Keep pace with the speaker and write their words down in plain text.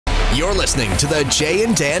You're listening to the Jay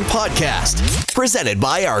and Dan Podcast, presented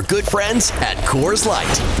by our good friends at Coors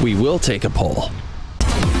Light. We will take a poll.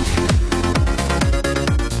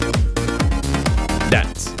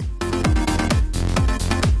 That's.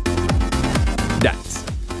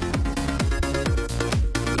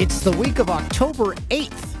 It's the week of October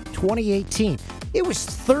 8th, 2018. It was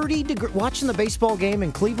 30 degrees. Watching the baseball game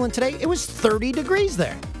in Cleveland today, it was 30 degrees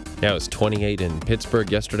there. Yeah, it was 28 in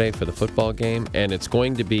Pittsburgh yesterday for the football game, and it's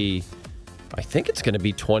going to be, I think it's going to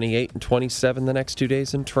be 28 and 27 the next 2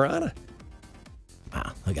 days in Toronto.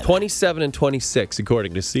 Wow, look at 27 and 26,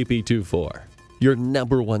 according to CP24. Your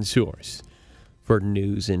number one source for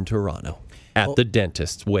news in Toronto at the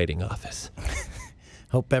dentist's waiting office.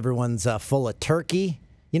 Hope everyone's full of turkey.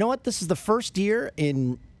 You know what? This is the first year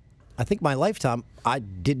in, I think, my lifetime, I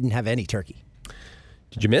didn't have any turkey.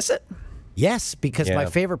 Did you miss it? Yes, because my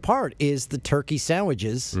favorite part is the turkey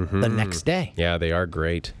sandwiches the next day. Yeah, they are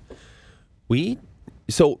great.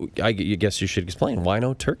 So I guess you should explain, why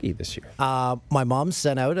no turkey this year? My mom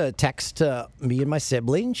sent out a text to me and my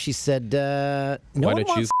sibling. She said, why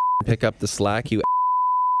don't you pick up the slack, you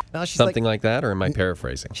no, she's something like that, or am I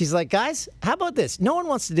paraphrasing? She's like, guys, how about this? No one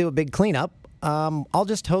wants to do a big cleanup. I'll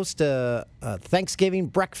just host a Thanksgiving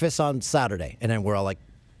breakfast on Saturday. And then we're all like,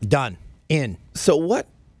 done, in. So what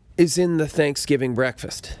is in the Thanksgiving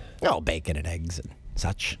breakfast? Oh, bacon and eggs and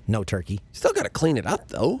such. No turkey. Still got to clean it up,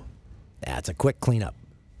 though. Yeah, it's a quick cleanup.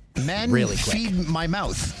 Men, really quick. feed my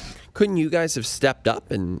mouth. Couldn't you guys have stepped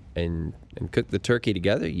up and cooked the turkey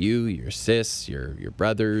together? You, your sis, your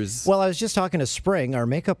brothers. Well, I was just talking to Spring, our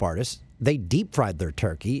makeup artist. They deep fried their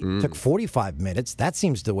turkey. Took 45 minutes. That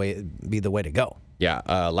seems to be the way to go. Yeah.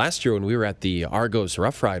 Last year when we were at the Argos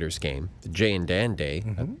Rough Riders game, the Jay and Dan Day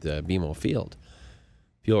at the BMO Field,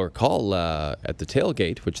 if you'll recall, at the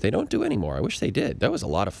tailgate, which they don't do anymore. I wish they did. That was a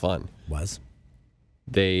lot of fun.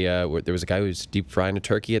 There was a guy who was deep frying a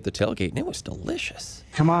turkey at the tailgate, and it was delicious.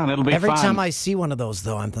 Come on, it'll be Every fun. time I see one of those,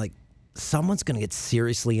 though, I'm like, someone's going to get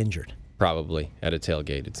seriously injured. Probably at a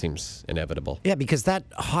tailgate. It seems inevitable. Yeah, because that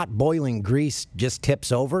hot boiling grease just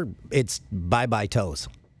tips over. It's bye-bye toes.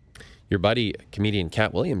 Your buddy, comedian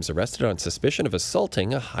Cat Williams, arrested on suspicion of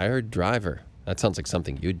assaulting a hired driver. That sounds like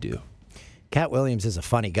something you'd do. Cat Williams is a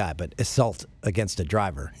funny guy, but assault against a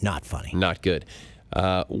driver, not funny. Not good.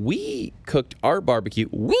 We cooked our barbecue.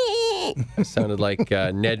 Wee! Sounded like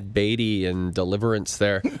Ned Beatty in Deliverance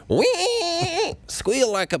there. Wee!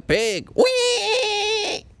 Squeal like a pig.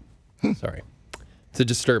 Wee! Sorry. It's a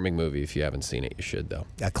disturbing movie. If you haven't seen it, you should, though.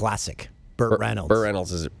 A classic. Burt Reynolds. Burt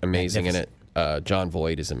Reynolds is amazing in it. John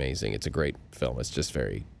Voight is amazing. It's a great film. It's just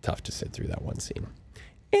very tough to sit through that one scene.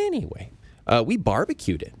 Anyway, we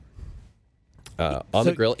barbecued it. On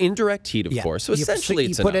the grill, indirect heat, of course. So essentially,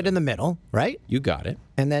 you put it in the middle, right? You got it.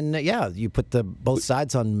 And then, you put both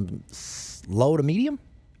sides on low to medium.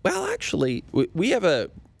 Well, actually, we had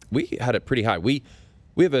it pretty high. We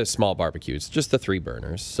have a small barbecue. It's just the 3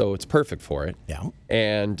 burners, so it's perfect for it. Yeah.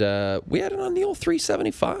 And we had it on the old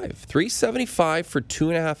 375. 375 for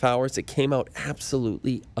 2.5 hours. It came out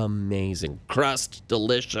absolutely amazing. Crust,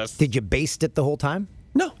 delicious. Did you baste it the whole time?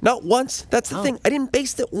 No, not once. That's the thing. I didn't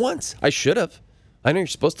baste it once. I should have. I know you're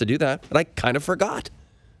supposed to do that, but I kind of forgot.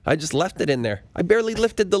 I just left it in there. I barely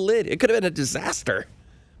lifted the lid. It could have been a disaster,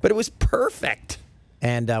 but it was perfect.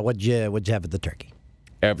 And what'd you have with the turkey?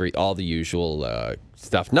 All the usual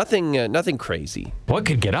stuff. Nothing crazy. What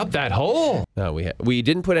could get up that hole? No, we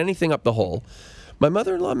didn't put anything up the hole. My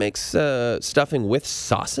mother-in-law makes stuffing with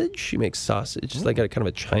sausage. She makes sausage. It's like a kind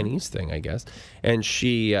of a Chinese thing, I guess. And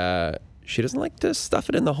she doesn't like to stuff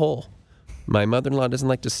it in the hole. My mother-in-law doesn't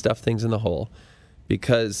like to stuff things in the hole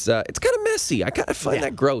because it's kind of messy. I kind of find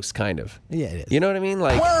that gross, kind of. Yeah, it is. You know what I mean?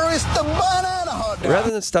 Like, Where is the banana hot dog?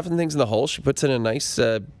 rather than stuffing things in the hole, she puts it in a nice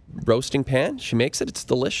roasting pan. She makes it. It's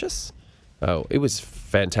delicious. Oh, it was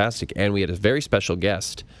fantastic. And we had a very special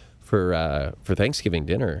guest for Thanksgiving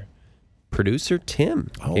dinner. Producer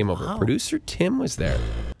Tim came over. Producer Tim was there.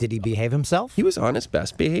 Did he behave himself? He was on his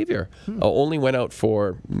best behavior. Only went out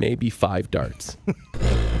for maybe 5 darts.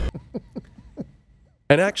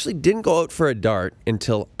 And actually didn't go out for a dart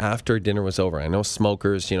until after dinner was over. I know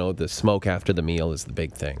smokers, the smoke after the meal is the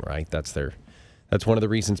big thing, right? That's one of the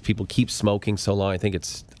reasons people keep smoking so long. I think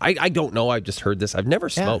I don't know. I've just heard this. I've never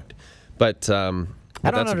smoked. But I don't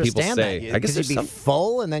that's what people understand say. that. I guess you'd be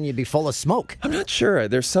full and then you'd be full of smoke. I'm not sure.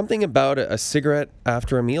 There's something about a cigarette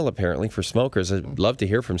after a meal, apparently, for smokers. I'd love to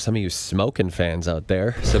hear from some of you smoking fans out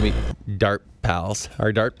there. Some of you dart pals.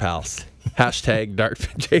 Hashtag dart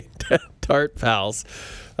pals.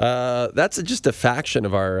 That's just a faction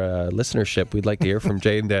of our listenership. We'd like to hear from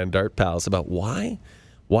Jay and Dan Dart Pals about why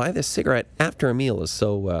why the cigarette after a meal is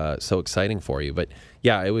so exciting for you. But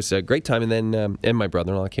yeah, it was a great time. And then and my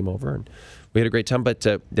brother-in-law came over and we had a great time. But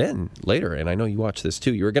then later, and I know you watched this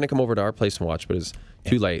too, you were going to come over to our place and watch, but it was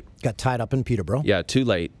too late. Got tied up in Peterborough. Yeah, too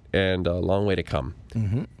late and a long way to come.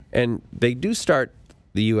 Mm-hmm. And they do start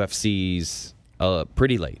the UFCs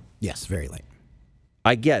pretty late. Yes, very late.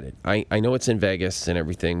 I get it. I know it's in Vegas and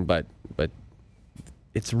everything, but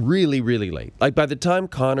it's really, really late. Like by the time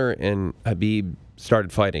Conor and Khabib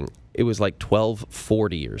started fighting, it was like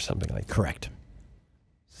 12:40 or something like that. Correct.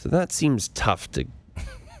 So that seems tough to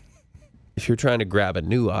if you're trying to grab a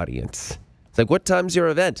new audience. It's like, what time's your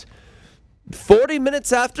event? 40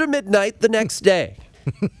 minutes after midnight the next day.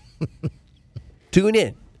 Tune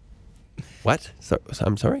in. What?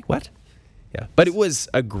 I'm sorry? What? Yeah. But it was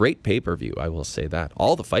a great pay-per-view, I will say that.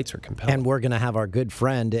 All the fights were compelling. And we're going to have our good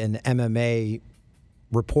friend and MMA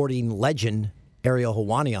reporting legend, Ariel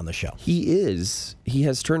Helwani, on the show. He is. He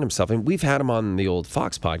has turned himself, and we've had him on the old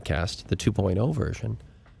Fox podcast, the 2.0 version.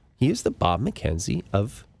 He is the Bob McKenzie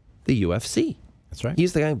of the UFC. That's right.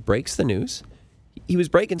 He's the guy who breaks the news. He was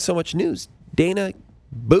breaking so much news, Dana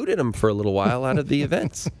booted him for a little while out of the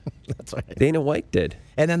events. That's right. Dana White did.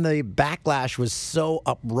 And then the backlash was so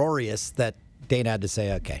uproarious that Dana had to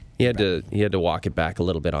say, okay. He had to walk it back a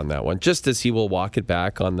little bit on that one, just as he will walk it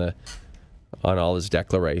back on all his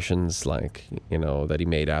declarations, like, you know, that he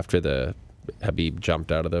made after the Khabib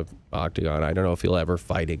jumped out of the octagon. I don't know if he'll ever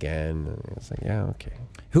fight again. And it's like, yeah, okay.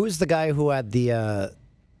 Who is the guy who had the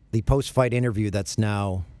post-fight interview that's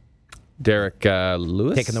now Derek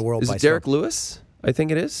Lewis? Taking the world by storm. Is it Derek Lewis? I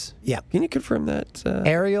think it is. Yeah. Can you confirm that?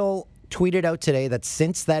 Ariel tweeted out today that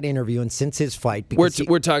since that interview and since his fight, because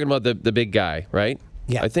we're talking about the big guy, right?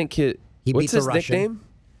 Yeah. I think he what's beat the his Russian. nickname?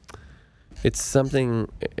 It's something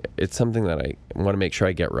that I want to make sure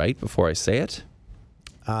I get right before I say it.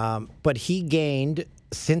 But he gained,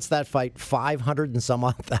 since that fight, 500 and some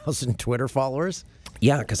odd thousand Twitter followers.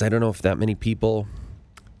 Yeah, because I don't know if that many people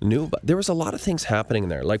knew, but there was a lot of things happening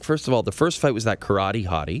there. Like, first of all, the first fight was that karate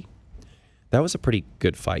hottie. That was a pretty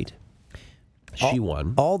good fight. She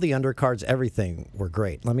won. All the undercards, everything were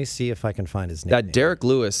great. Let me see if I can find his name. That Derek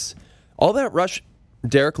Lewis, all that rush.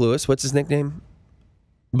 Derek Lewis, what's his nickname?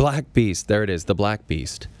 Black Beast. There it is, the Black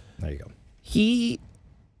Beast. There you go. He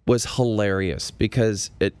was hilarious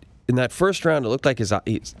because in that first round, it looked like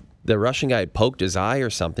the Russian guy had poked his eye or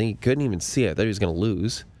something. He couldn't even see it. I thought he was going to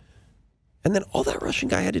lose. And then all that Russian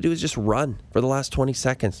guy had to do was just run for the last 20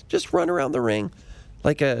 seconds. Just run around the ring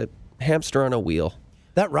like a hamster on a wheel.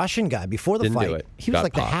 That Russian guy, before the Didn't do fight, it. he was Got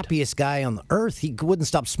like popped. the happiest guy on the earth. He wouldn't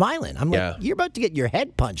stop smiling. I'm like, you're about to get your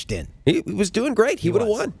head punched in. He was doing great. He would have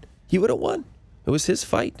was. won. He would have won. It was his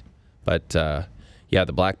fight. But, yeah,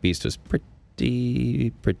 the Black Beast was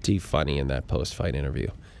pretty funny in that post-fight interview.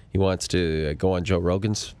 He wants to go on Joe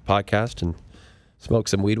Rogan's podcast and smoke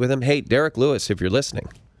some weed with him. Hey, Derek Lewis, if you're listening,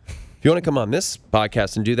 if you want to come on this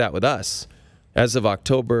podcast and do that with us, as of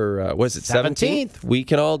October, was it 17th? We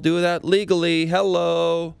can all do that legally.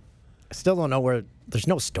 Hello. I still don't know where. There's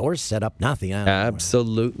no stores set up, nothing. I don't know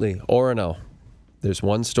Absolutely. Orono. There's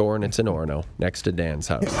one store, and it's in Orono, next to Dan's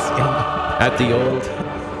house. At the old...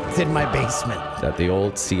 It's in my basement. At the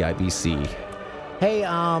old CIBC. Hey,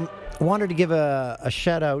 wanted to give a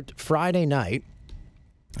shout out. Friday night,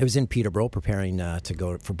 I was in Peterborough preparing to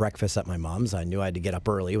go for breakfast at my mom's. I knew I had to get up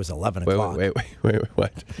early. It was 11 o'clock. Wait,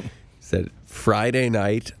 what? Said Friday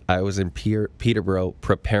night, I was in Peterborough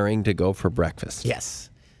preparing to go for breakfast. Yes,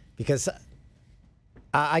 because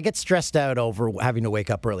I get stressed out over having to wake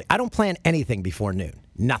up early. I don't plan anything before noon.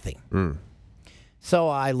 Nothing. So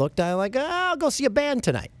I looked, I'll go see a band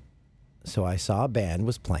tonight. So I saw a band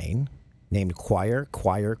was playing named Choir.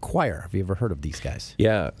 Have you ever heard of these guys?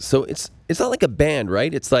 Yeah. So it's not like a band,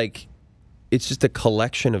 right? It's like it's just a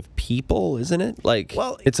collection of people, isn't it? Like,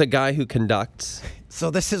 well, it's a guy who conducts. So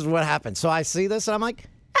this is what happened. So I see this and I'm like,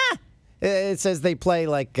 It says they play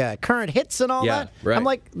like current hits and all that. Right. I'm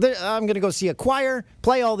like, I'm going to go see a choir,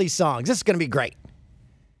 play all these songs. This is going to be great.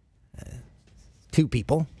 2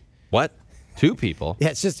 people. What? 2 people? Yeah,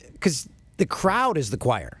 it's just because the crowd is the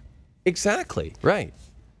choir. Exactly. Right.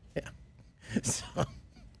 Yeah. So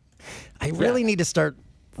I really need to start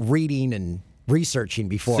reading and researching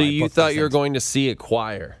before. So I you book thought these you were things. going to see a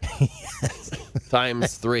choir?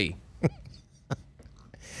 Times 3.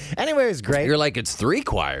 Anyway, it was great. You're like, it's 3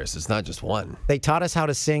 choirs. It's not just one. They taught us how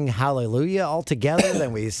to sing Hallelujah all together.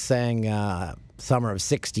 Then we sang Summer of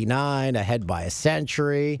 69, Ahead by a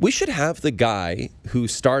Century. We should have the guy who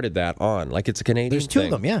started that on. Like, it's a Canadian There's 2 thing.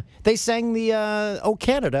 of them, yeah. They sang the O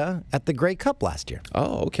Canada at the Grey Cup last year.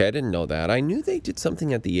 Oh, okay. I didn't know that. I knew they did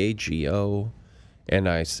something at the AGO And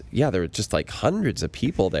there were just like hundreds of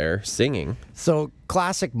people there singing. So,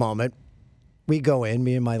 classic moment. We go in,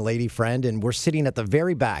 me and my lady friend, and we're sitting at the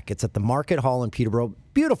very back. It's at the Market Hall in Peterborough.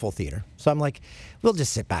 Beautiful theater. So I'm like, we'll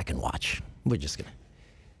just sit back and watch. We're just going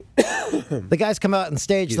to. The guys come out on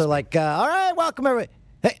stage. They're like, all right, welcome, everybody.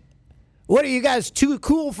 Hey, what are you guys too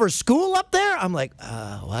cool for school up there? I'm like,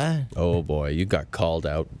 what? Oh, boy, you got called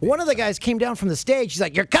out. One of the guys came down from the stage. He's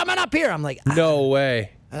like, you're coming up here. I'm like, no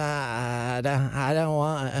way. I don't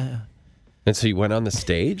want. And so you went on the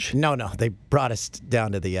stage? No. They brought us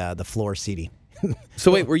down to the floor seating.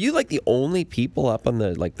 So wait, were you like the only people up on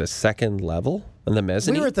the second level on the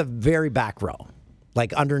mezzanine? We were at the very back row,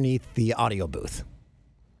 like underneath the audio booth,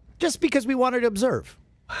 just because we wanted to observe.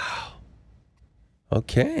 Wow.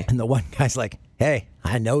 Okay. And the one guy's like, "Hey,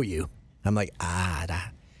 I know you." I'm like,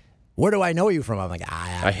 where do I know you from? I'm like,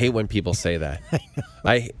 I hate when people say that.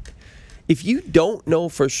 If you don't know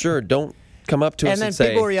for sure, don't come up to us and say. And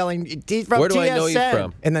then people were yelling, "He's from where do TSN. I know you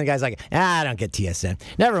from? And then the guy's like, I don't get TSN.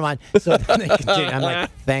 Never mind. So then they continue. I'm like,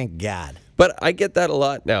 thank God. But I get that a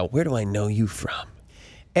lot now. Where do I know you from?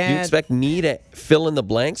 And you expect me to fill in the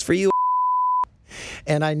blanks for you?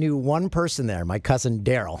 And I knew one person there, my cousin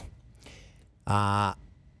Daryl.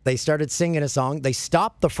 They started singing a song. They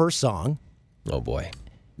stopped the first song. Oh, boy.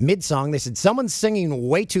 Mid-song, they said, someone's singing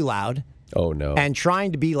way too loud. Oh, no. And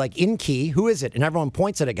trying to be like in key. Who is it? And everyone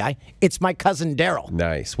points at a guy. It's my cousin Daryl.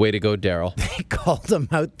 Nice. Way to go, Daryl. They called him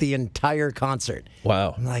out the entire concert.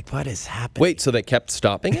 Wow. I'm like, what is happening? Wait, so they kept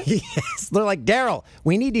stopping it? Yes. They're like, Daryl,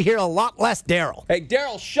 we need to hear a lot less Daryl. Hey,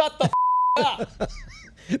 Daryl, shut the up.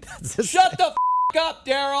 Shut the up,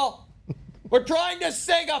 Daryl. We're trying to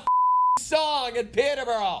sing a song in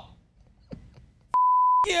Peterborough.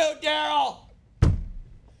 You, Daryl.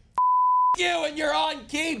 You and you're on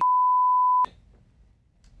key.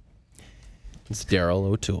 It's Daryl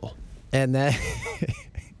O'Toole. And then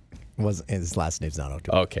his last name's not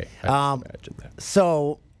O'Toole. Okay. I imagine that.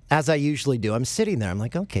 So, as I usually do, I'm sitting there. I'm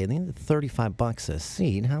like, okay, they need $35 a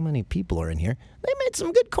seat. How many people are in here? They made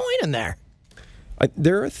some good coin in there.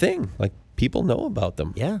 They're a thing. Like, people know about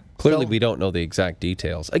them. Yeah. Clearly, we don't know the exact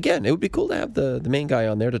details. Again, it would be cool to have the main guy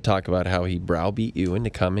on there to talk about how he browbeat you into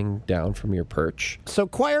coming down from your perch. So,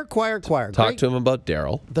 choir. Talk to him about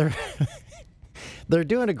Daryl. They're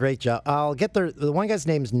doing a great job. I'll get the one guy's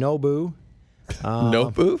name's Nobu.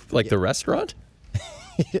 Nobu? Like the restaurant?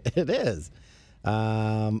 It is.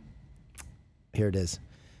 Here it is.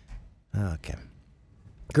 Okay.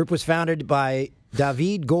 Group was founded by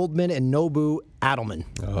David Goldman and Nobu Adelman.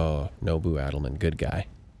 Oh, Nobu Adelman. Good guy.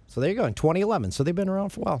 So there you go, in 2011. So they've been around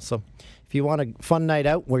for a while. So if you want a fun night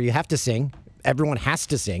out where you have to sing, everyone has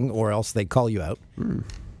to sing or else they call you out.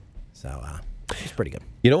 So it's pretty good.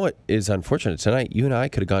 You know what is unfortunate tonight? You and I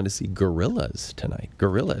could have gone to see Gorillaz tonight.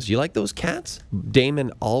 Gorillaz. You like those cats?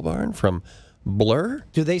 Damon Albarn from Blur?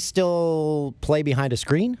 Do they still play behind a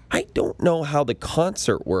screen? I don't know how the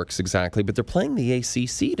concert works exactly, but they're playing the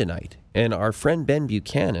ACC tonight. And our friend Ben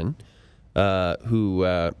Buchanan,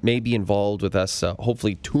 who may be involved with us,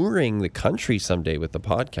 hopefully touring the country someday with the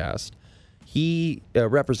podcast, he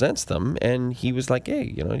represents them, and he was like,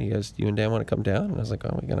 hey, you and Dan want to come down? And I was like,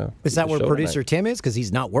 oh, we're going to... Is that where producer Tim is? Because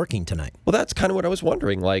he's not working tonight. Well, that's kind of what I was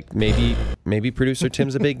wondering. Like, maybe producer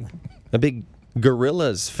Tim's a big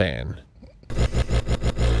Gorillaz fan.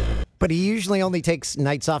 But he usually only takes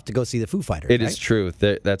nights off to go see the Foo Fighters. It is true.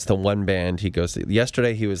 That's the one band he goes to.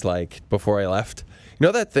 Yesterday, he was like, before I left, you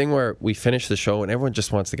know that thing where we finish the show and everyone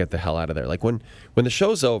just wants to get the hell out of there? Like, when the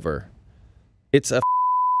show's over, it's a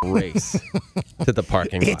race to the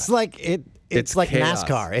parking lot. It's like it's like chaos.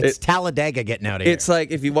 NASCAR. It's Talladega getting out of here. It's like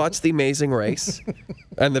if you watch The Amazing Race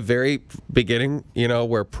and the very beginning,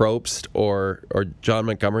 where Probst or John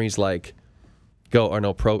Montgomery's like, go, or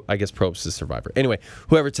no, I guess Probst is Survivor. Anyway,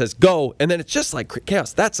 whoever says go, and then it's just like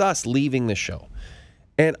chaos. That's us leaving the show.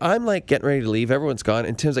 And I'm like getting ready to leave. Everyone's gone.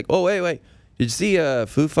 And Tim's like, oh, wait. Did you see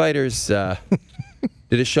Foo Fighters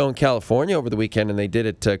did a show in California over the weekend, and they did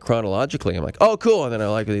it chronologically? I'm like, oh, cool. And then I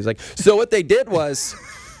like it. He's like, so what they did was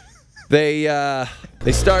they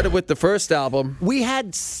started with the first album. We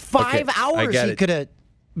had 5 hours. He could have...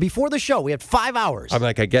 Before the show, we had 5 hours. I'm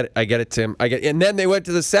like, I get it, Tim. And then they went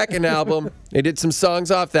to the second album. They did some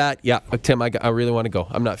songs off that. Yeah, Tim, I really want to go.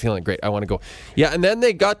 I'm not feeling great. I want to go. Yeah, and then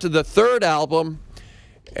they got to the third album,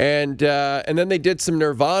 and then they did some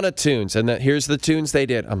Nirvana tunes. And here's the tunes they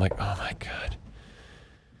did. I'm like, oh my God.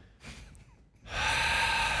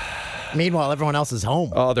 Meanwhile, everyone else is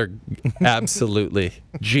home. Oh, they're absolutely.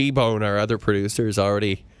 G-Bone, our other producer, is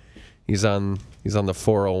already. He's on the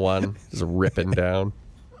 401. He's ripping down.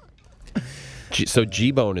 So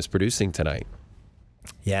G-Bone is producing tonight.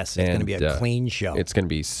 Yes, it's going to be a clean show. It's going to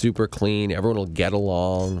be super clean. Everyone will get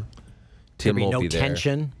along. Tim There'll be will no be there.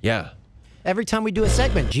 tension. Yeah. Every time we do a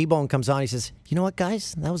segment, G-Bone comes on. He says, "You know what,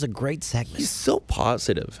 guys? That was a great segment." He's so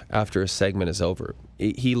positive after a segment is over.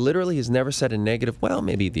 He literally has never said a negative, well,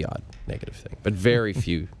 maybe the odd negative thing, but very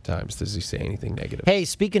few times does he say anything negative. Hey,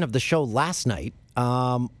 speaking of the show last night,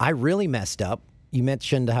 I really messed up. You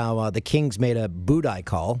mentioned how the Kings made a Budai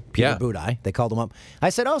call, Peter Budai. They called him up. I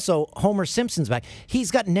said, so Homer Simpson's back.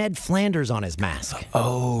 He's got Ned Flanders on his mask.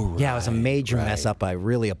 Oh, right. Yeah, it was a major mess up. I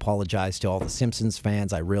really apologize to all the Simpsons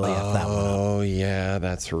fans. I really effed that one up. Oh, yeah,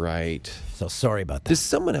 that's right. So sorry about that. Does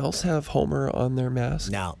someone else have Homer on their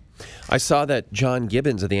mask? No. I saw that John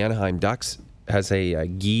Gibbons of the Anaheim Ducks has a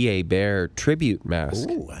Guy Hebert tribute mask.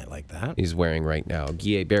 Ooh, I like that. He's wearing right now.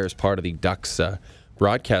 Guy Hebert is part of the Ducks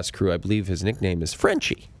broadcast crew. I believe his nickname is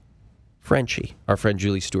Frenchie. Frenchie. Our friend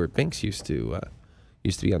Julie Stewart-Binks used to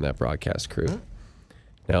be on that broadcast crew.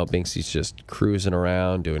 Now Binksy's just cruising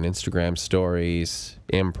around, doing Instagram stories,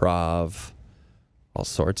 improv, all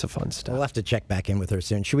sorts of fun stuff. We'll have to check back in with her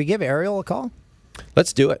soon. Should we give Ariel a call?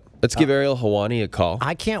 Let's do it. Let's give Ariel Helwani a call.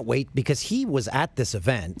 I can't wait because he was at this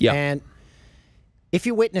event. Yeah. And if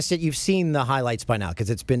you witnessed it, you've seen the highlights by now because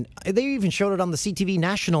they even showed it on the CTV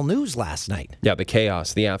National News last night. Yeah, the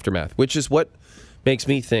chaos, the aftermath, which is what makes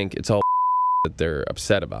me think it's all that they're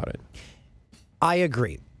upset about it. I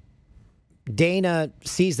agree. Dana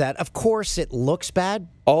sees that. Of course, it looks bad.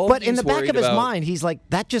 But in the back of his mind, he's like,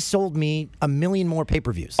 that just sold me 1 million more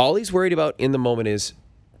pay-per-views. All he's worried about in the moment is,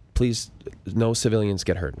 please, no civilians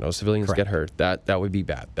get hurt. No civilians Correct. get hurt. That would be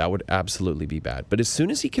bad. That would absolutely be bad. But as soon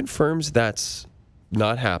as he confirms that's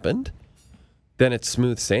not happened, then it's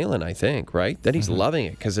smooth sailing, I think, right? Then he's loving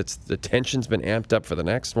it because the tension's been amped up for the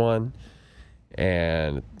next one.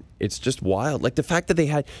 And it's just wild. Like the fact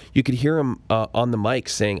that you could hear him on the mic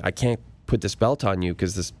saying, I can't put this belt on you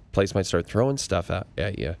because this place might start throwing stuff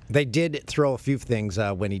at you. They did throw a few things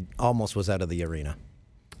when he almost was out of the arena.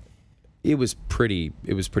 It was pretty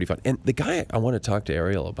fun. And the guy I want to talk to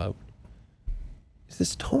Ariel about is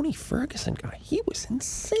this Tony Ferguson guy. He was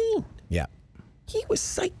insane. Yeah. He was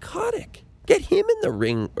psychotic. Get him in the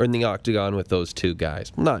ring or in the octagon with those two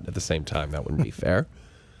guys. Not at the same time. That wouldn't be fair.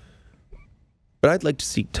 But I'd like to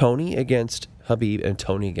see Tony against Habib and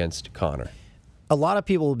Tony against Conor. A lot of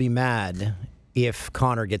people will be mad if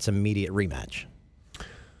Conor gets an immediate rematch.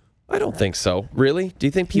 I don't think so. Really? Do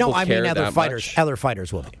you think people care other that fighters. much? Other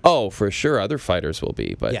fighters will be. Oh, for sure. Other fighters will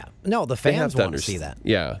be. But yeah. No, the fans want to see that.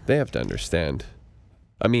 Yeah, they have to understand.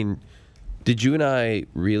 I mean, did you and I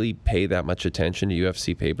really pay that much attention to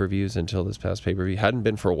UFC pay-per-views until this past pay-per-view? Hadn't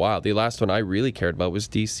been for a while. The last one I really cared about was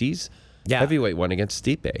DC's heavyweight one against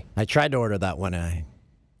Stipe. I tried to order that one, and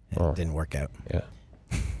it didn't work out. Yeah.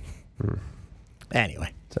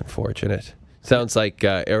 Anyway. It's unfortunate. Sounds like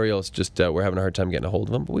Ariel's just, we're having a hard time getting a hold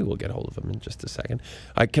of him, but we will get a hold of him in just a second.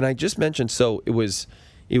 Can I just mention, so it was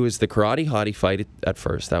the Karate Hottie fight at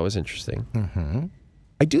first. That was interesting. Mm-hmm.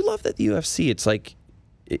 I do love that the UFC, it's like,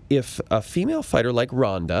 if a female fighter like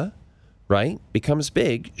Ronda, right, becomes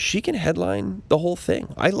big, she can headline the whole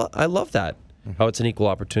thing. I love that, how it's an equal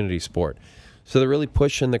opportunity sport. So they're really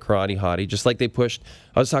pushing the Karate Hottie, just like they pushed.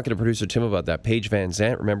 I was talking to producer Tim about that. Paige Van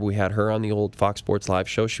Zandt, remember we had her on the old Fox Sports Live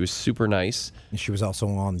show. She was super nice. And she was also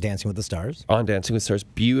on Dancing with the Stars. On Dancing with the Stars.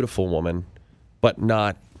 Beautiful woman, but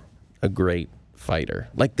not a great fighter.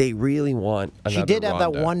 Like they really want another She did have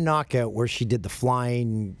Ronda. that one knockout where she did the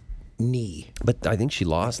flying knee. But I think she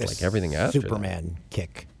lost like everything after Superman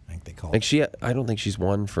kick, I think they call it. Like I don't think she's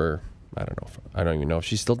won for, I don't know. I don't even know if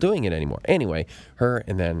she's still doing it anymore. Anyway, her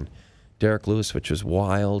and then Derek Lewis, which was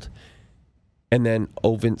wild. And then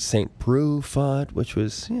Ovin St. Preux fought, which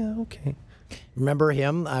was, okay. Remember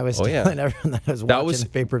him? I was telling everyone that I was watching the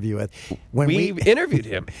pay-per-view with. When we interviewed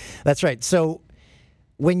him. That's right. So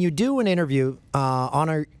when you do an interview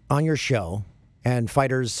on your show and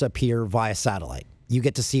fighters appear via satellite, you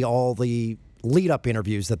get to see all the lead-up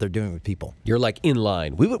interviews that they're doing with people. You're like in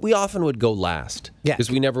line. We often would go last. Yeah.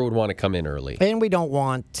 Because we never would want to come in early. And we don't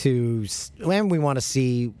want to, and we want to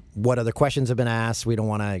see what other questions have been asked. We don't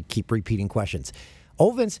want to keep repeating questions.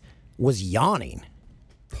 Ovins was yawning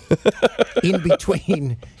in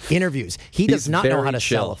between interviews. He does not know how to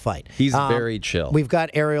sell a fight. He's very chill. We've got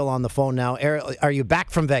Ariel on the phone now. Ariel, are you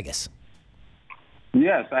back from Vegas?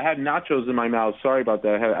 Yes, I had nachos in my mouth. Sorry about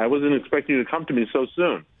that. I wasn't expecting you to come to me so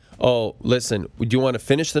soon. Oh, listen, do you want to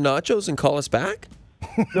finish the nachos and call us back?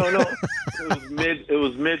 No. It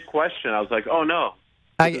was mid question. I was like, oh no.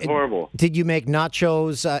 This is horrible. Did you make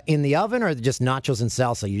nachos in the oven or just nachos and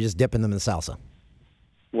salsa? You just dipping them in salsa?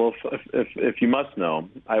 Well, if you must know,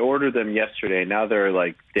 I ordered them yesterday. Now they're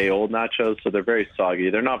like day-old nachos, so they're very soggy.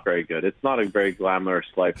 They're not very good. It's not a very glamorous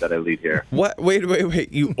life that I lead here. What? Wait.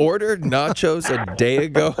 You ordered nachos a day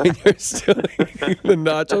ago and you're still eating the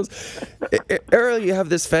nachos? Ariel, you have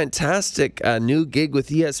this fantastic new gig with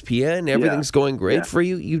ESPN. Everything's going great for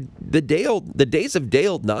you. The days of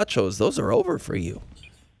day-old nachos, those are over for you.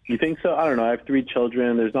 You think so? I don't know. I have 3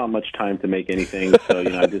 children. There's not much time to make anything, so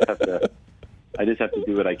I just have to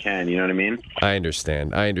do what I can. You know what I mean? I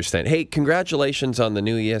understand. Hey, congratulations on the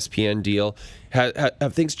new ESPN deal.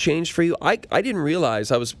 Have things changed for you? I didn't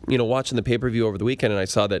realize. I was watching the pay-per-view over the weekend, and I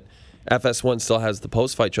saw that FS1 still has the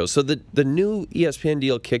post-fight show. So the new ESPN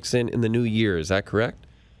deal kicks in the new year. Is that correct?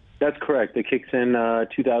 That's correct. It kicks in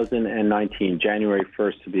 2019, January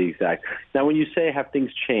 1st to be exact. Now, when you say have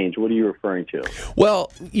things changed, what are you referring to?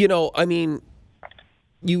 Well, I mean,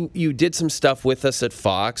 you did some stuff with us at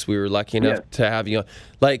Fox. We were lucky enough to have you,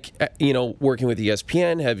 working with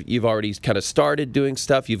ESPN. You've already kind of started doing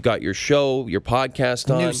stuff. You've got your show, your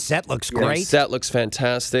podcast on. New set looks great. New set looks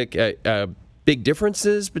fantastic. Big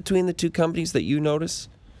differences between the two companies that you notice?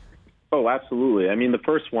 Oh, absolutely. I mean, the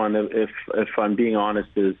first one, if I'm being honest,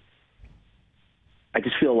 is I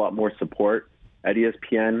just feel a lot more support at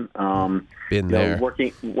ESPN. Been there.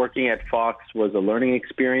 Working at Fox was a learning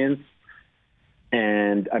experience,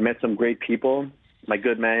 and I met some great people. My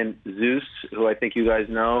good man Zeus, who I think you guys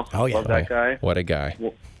know. Oh yeah, love that guy. What a guy!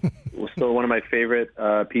 Was still one of my favorite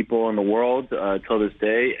people in the world till this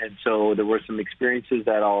day. And so there were some experiences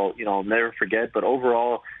that I'll never forget. But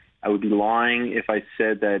overall, I would be lying if I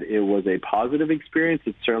said that it was a positive experience.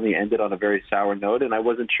 It certainly ended on a very sour note, and I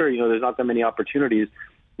wasn't sure. There's not that many opportunities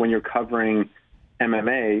when you're covering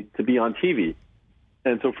MMA to be on TV.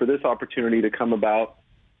 And so for this opportunity to come about,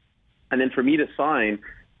 and then for me to sign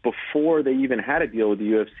before they even had a deal with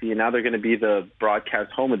the UFC, and now they're going to be the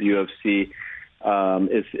broadcast home of the UFC,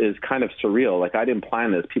 is kind of surreal. Like, I didn't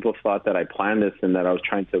plan this. People thought that I planned this and that I was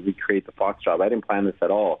trying to recreate the Fox job. I didn't plan this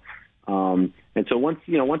at all. And so once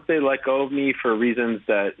they let go of me for reasons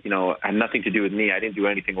that, had nothing to do with me, I didn't do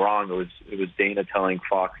anything wrong. It was Dana telling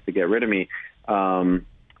Fox to get rid of me.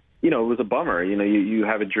 It was a bummer. You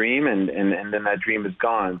have a dream and then that dream is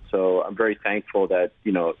gone. So I'm very thankful that,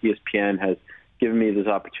 ESPN has given me this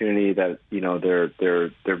opportunity, that,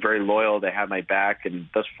 they're very loyal. They have my back. And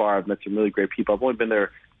thus far, I've met some really great people. I've only been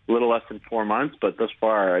there a little less than 4 months, but thus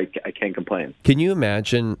far I can't complain. Can you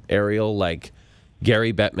imagine, Ariel, like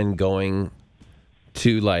Gary Bettman going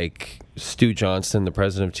to Stu Johnston, the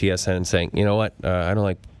president of TSN, and saying, you know what, I don't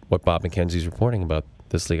like what Bob McKenzie's reporting about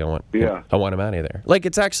this league. I want him out of there.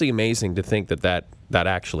 It's actually amazing to think that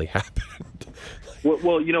actually happened.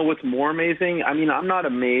 Well, what's more amazing? I mean, I'm not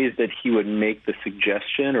amazed that he would make the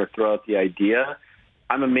suggestion or throw out the idea.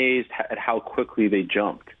 I'm amazed at how quickly they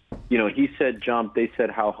jumped. He said jump, they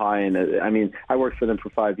said how high, and I mean, I worked for them for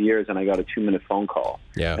 5 years, and I got a 2-minute phone call,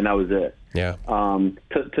 and that was it. Yeah.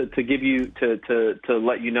 To give you to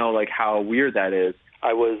let you know how weird that is.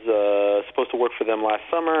 I was supposed to work for them last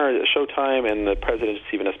summer at Showtime, and the president,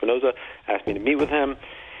 Steven Espinoza, asked me to meet with him.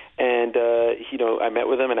 And, I met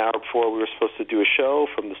with him an hour before we were supposed to do a show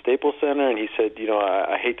from the Staples Center, and he said,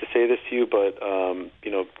 I hate to say this to you, but,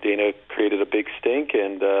 Dana created a big stink,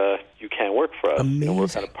 and you can't work for us. We're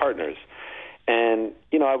kind of partners. And,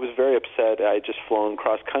 I was very upset. I had just flown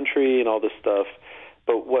cross-country and all this stuff.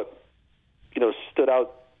 But what, stood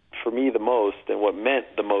out for me the most and what meant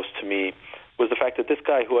the most to me was the fact that this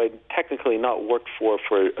guy, who I'd technically not worked for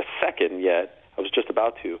a second yet, I was just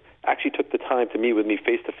about to, actually took the time to meet with me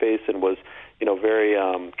face-to-face and was, very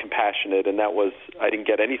compassionate, and I didn't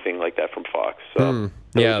get anything like that from Fox. So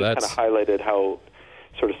that's kind of highlighted how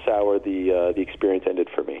sort of sour the experience ended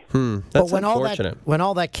for me. That's but unfortunate. when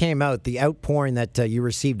all that came out, the outpouring that you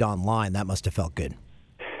received online, that must have felt good.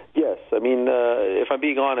 Yes. I mean, if I'm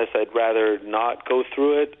being honest, I'd rather not go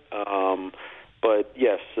through it. But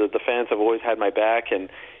yes, the fans have always had my back. And,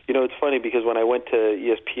 it's funny because when I went to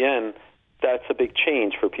ESPN, that's a big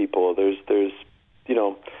change for people. There's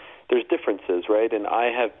differences, right? And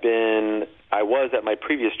I was at my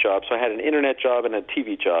previous job, so I had an internet job and a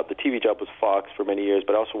TV job. The TV job was Fox for many years,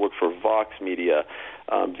 but I also worked for Vox Media,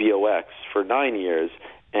 VOX, for 9 years.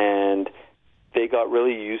 And they got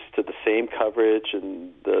really used to the same coverage,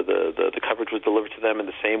 and the coverage was delivered to them in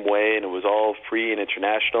the same way, and it was all free and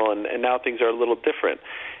international, and now things are a little different.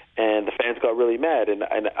 And the fans got really mad, and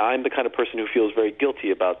I'm the kind of person who feels very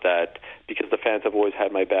guilty about that because the fans have always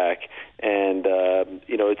had my back. And,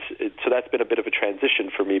 so that's been a bit of a transition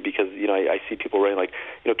for me because, I see people writing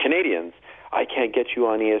Canadians, I can't get you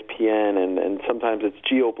on ESPN, and sometimes it's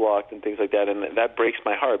geo-blocked and things like that, and that breaks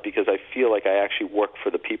my heart because I feel like I actually work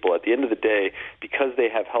for the people. At the end of the day, because they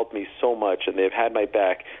have helped me so much and they've had my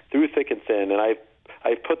back through thick and thin, and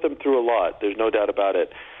I've put them through a lot. There's no doubt about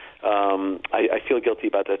it. I feel guilty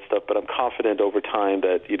about that stuff, but I'm confident over time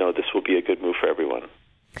that this will be a good move for everyone.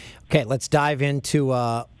 Okay, let's dive into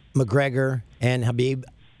McGregor and Khabib.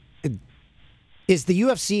 Is the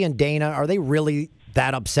UFC and Dana, are they really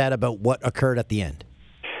that upset about what occurred at the end?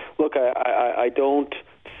 Look, I don't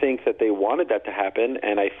think that they wanted that to happen,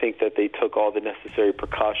 and I think that they took all the necessary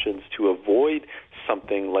precautions to avoid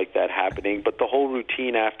something like that happening. But the whole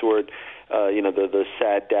routine afterward, the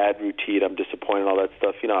sad dad routine, I'm disappointed, all that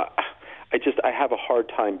stuff, I have a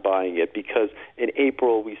hard time buying it because in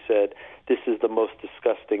April we said this is the most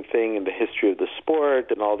disgusting thing in the history of the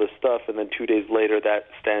sport and all this stuff, and then 2 days later that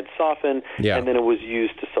stance softened, and then it was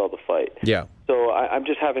used to sell the fight. Yeah. So I'm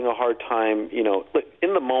just having a hard time,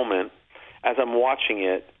 in the moment, as I'm watching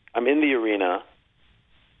it, I'm in the arena.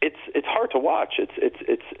 It's hard to watch.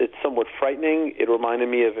 It's somewhat frightening. It reminded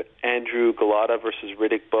me of Andrew Galata versus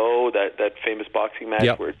Riddick Bowe, that famous boxing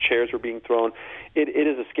match where chairs were being thrown. It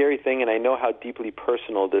is a scary thing, and I know how deeply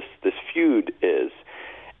personal this feud is.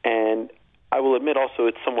 And I will admit also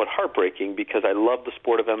it's somewhat heartbreaking because I love the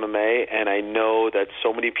sport of MMA, and I know that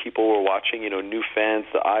so many people were watching, new fans,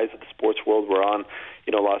 the eyes of the sports world were on,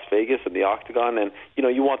 Las Vegas and the Octagon, and,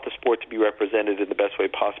 you want the sport to be represented in the best way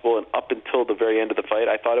possible, and up until the very end of the fight,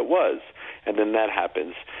 I thought it was, and then that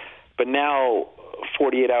happens. But now,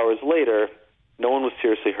 48 hours later, no one was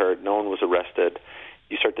seriously hurt, no one was arrested.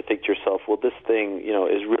 You start to think to yourself, well, this thing,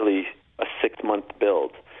 is really a 6-month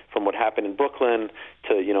build. From what happened in Brooklyn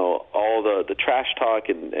to, all the trash talk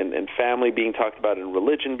and family being talked about and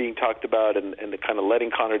religion being talked about and the kind of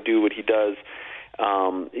letting Conor do what he does.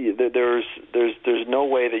 There's no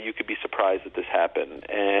way that you could be surprised that this happened.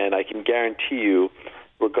 And I can guarantee you,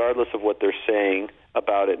 regardless of what they're saying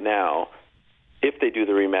about it now, if they do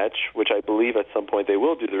the rematch, which I believe at some point they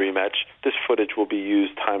will do the rematch, this footage will be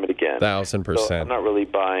used time and again. 1,000%. So I'm not really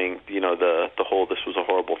buying, the whole this was a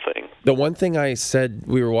horrible thing. The one thing I said,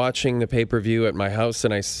 we were watching the pay-per-view at my house,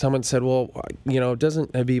 and someone said, well,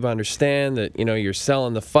 doesn't Khabib understand that, you're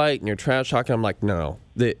selling the fight and you're trash talking? I'm like, no,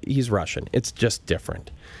 he's Russian. It's just different.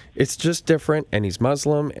 It's just different, and he's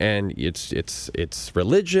Muslim, and it's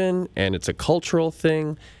religion, and it's a cultural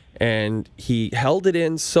thing. And he held it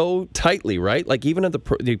in so tightly, right? Like even at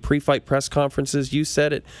the pre-fight press conferences, you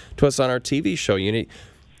said it to us on our TV show. You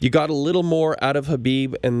got a little more out of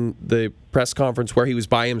Khabib in the press conference where he was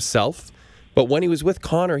by himself. But when he was with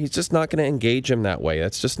Conor, he's just not going to engage him that way.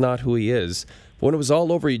 That's just not who he is. But when it was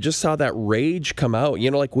all over, you just saw that rage come out.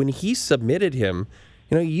 Like when he submitted him,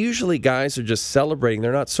 usually guys are just celebrating.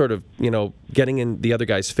 They're not sort of, getting in the other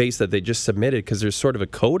guy's face that they just submitted because there's sort of a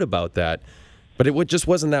code about that. But it just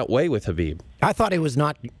wasn't that way with Khabib. I thought he was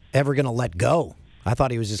not ever going to let go. I thought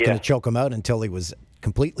he was just going to choke him out until he was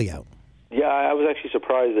completely out. Yeah, I was actually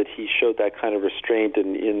surprised that he showed that kind of restraint,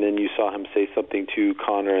 and then you saw him say something to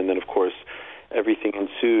Conor, and then, of course, everything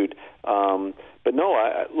ensued. But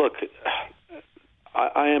no, look,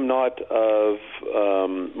 I am not of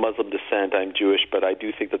Muslim descent. I'm Jewish, but I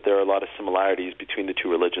do think that there are a lot of similarities between the two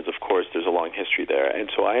religions. Of course, there's a long history there. And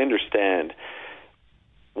so I understand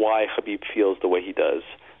why Khabib feels the way he does.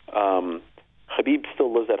 Khabib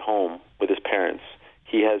still lives at home with his parents.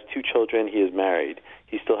 He has 2 children. He is married.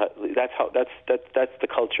 He still that's the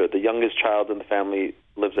culture. The youngest child in the family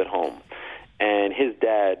lives at home, and his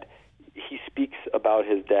dad. He speaks about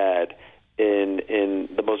his dad in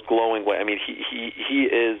the most glowing way. I mean, he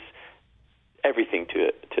is everything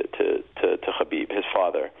to Khabib, his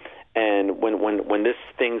father. And when this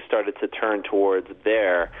thing started to turn towards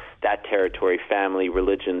that territory, family,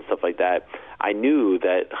 religion, stuff like that, I knew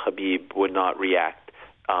that Khabib would not react,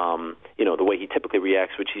 the way he typically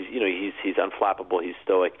reacts, which he's unflappable, he's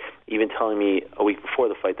stoic. Even telling me a week before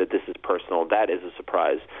the fight that this is personal, that is a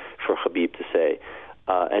surprise for Khabib to say.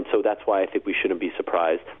 And so that's why I think we shouldn't be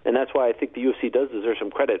surprised. And that's why I think the UFC does deserve some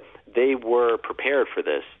credit. They were prepared for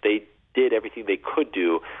this. They did everything they could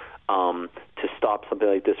do to stop something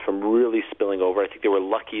like this from really spilling over. I think they were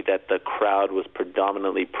lucky that the crowd was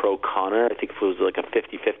predominantly pro-Conor. I think if it was like a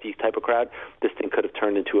 50-50 type of crowd, this thing could have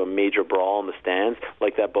turned into a major brawl in the stands,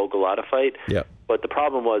 like that Bogalata fight. Yeah. But the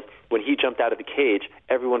problem was, when he jumped out of the cage,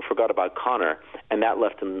 everyone forgot about Conor, and that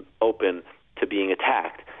left him open to being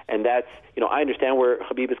attacked. And that's, I understand where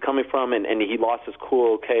Khabib is coming from, and he lost his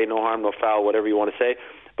cool, okay, no harm, no foul, whatever you want to say.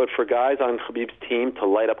 But for guys on Khabib's team to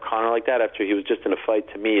light up Conor like that after he was just in a fight,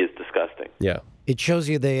 to me, is disgusting. Yeah. It shows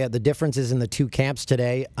you the differences in the two camps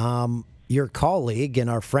today. your colleague and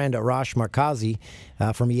our friend Arash Markazi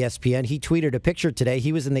from ESPN, he tweeted a picture today.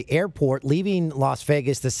 He was in the airport leaving Las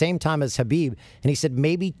Vegas the same time as Khabib, and he said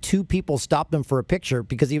maybe 2 people stopped him for a picture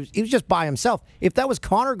because he was just by himself. If that was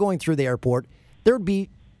Conor going through the airport, there would be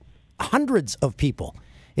hundreds of people.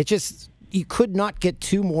 It just, you could not get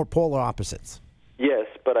 2 more polar opposites. Yes,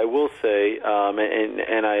 but I will say,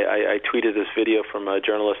 and I tweeted this video from a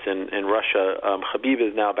journalist in Russia. Khabib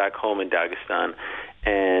is now back home in Dagestan,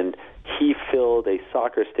 and he filled a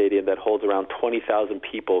soccer stadium that holds around 20,000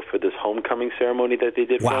 people for this homecoming ceremony that they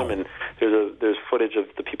did for him. And there's footage of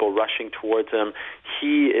the people rushing towards him.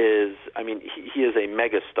 He is a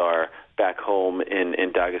megastar back home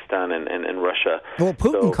in Dagestan and Russia. Well,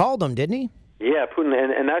 Putin called him, didn't he? Yeah, Putin,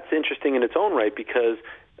 and that's interesting in its own right because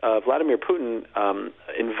Vladimir Putin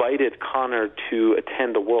invited Conor to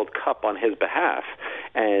attend the World Cup on his behalf,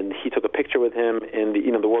 and he took a picture with him in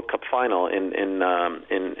the World Cup final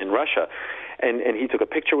in Russia, and he took a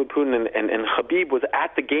picture with Putin, and Khabib was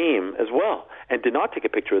at the game as well and did not take a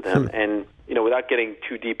picture with him. And without getting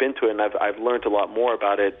too deep into it, and I've learned a lot more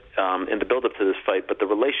about it in the build-up to this fight, but the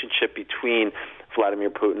relationship between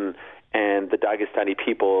Vladimir Putin and the Dagestani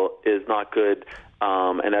people is not good.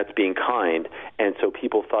 And that's being kind. And so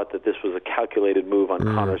people thought that this was a calculated move on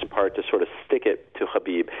Conor's part to sort of stick it to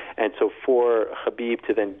Khabib. And so for Khabib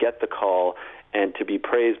to then get the call and to be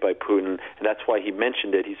praised by Putin, and that's why he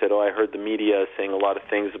mentioned it. He said, I heard the media saying a lot of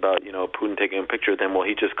things about, Putin taking a picture with him. Well,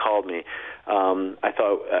 he just called me. I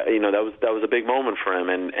thought, that was a big moment for him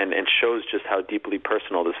and shows just how deeply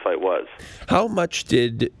personal this fight was. How much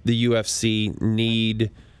did the UFC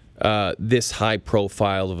need this high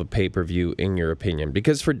profile of a pay-per-view, in your opinion?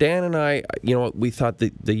 Because for Dan and I, we thought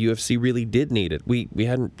that the UFC really did need it. We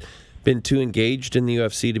hadn't been too engaged in the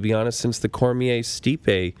UFC, to be honest, since the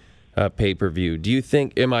Cormier-Stipe pay-per-view. Do you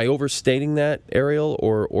think, am I overstating that, Ariel,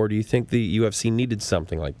 or do you think the UFC needed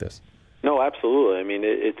something like this? No, absolutely. I mean,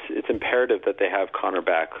 it's imperative that they have Conor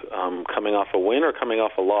back, coming off a win or coming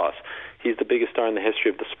off a loss. He's the biggest star in the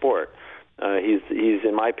history of the sport. He's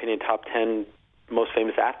in my opinion, top 10 most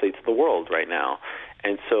famous athletes in the world right now.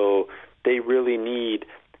 And so they really need,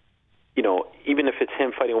 even if it's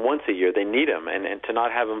him fighting once a year, they need him. And to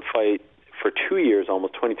not have him fight for 2 years,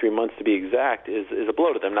 almost 23 months to be exact, is a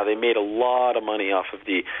blow to them. Now, they made a lot of money off of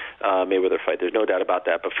the Mayweather fight. There's no doubt about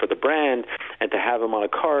that. But for the brand, and to have him on a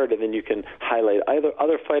card, and then you can highlight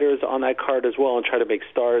other fighters on that card as well and try to make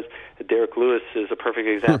stars. Derek Lewis is a perfect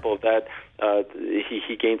example of that.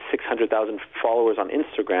 He gained 600,000 followers on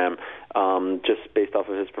Instagram just based off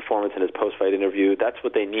of his performance in his post-fight interview. That's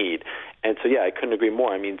what they need. And so, yeah, I couldn't agree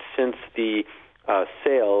more. I mean, since the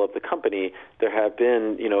sale of the company, there have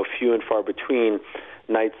been, few and far between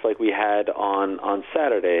nights like we had on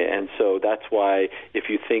Saturday. And so that's why if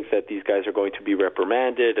you think that these guys are going to be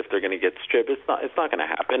reprimanded, if they're going to get stripped, it's not going to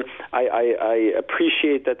happen. I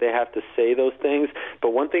appreciate that they have to say those things, but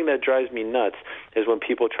one thing that drives me nuts is when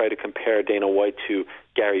people try to compare Dana White to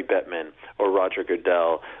Gary Bettman or Roger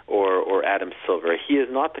Goodell or Adam Silver. He is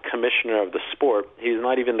not the commissioner of the sport. He is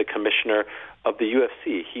not even the commissioner of the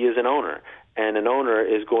UFC. He is an owner. And an owner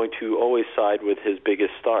is going to always side with his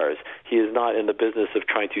biggest stars. He is not in the business of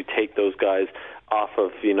trying to take those guys off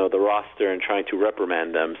of the roster and trying to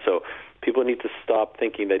reprimand them. So people need to stop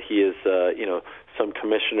thinking that he is some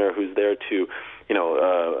commissioner who's there to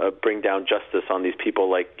bring down justice on these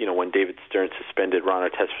people, like when David Stern suspended Ron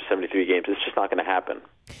Artest for 73 games. It's just not going to happen.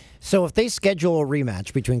 So if they schedule a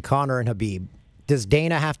rematch between Conor and Khabib, does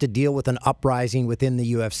Dana have to deal with an uprising within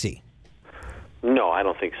the UFC? No, I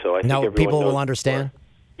don't think so. I think people will understand?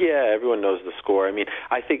 Yeah, everyone knows the score. I mean,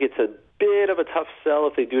 I think it's a bit of a tough sell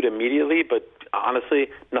if they do it immediately, but honestly,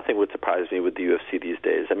 nothing would surprise me with the UFC these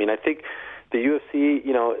days. I mean, I think the UFC,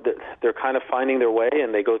 they're kind of finding their way,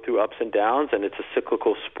 and they go through ups and downs, and it's a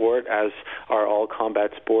cyclical sport, as are all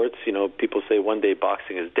combat sports. People say one day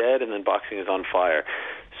boxing is dead, and then boxing is on fire.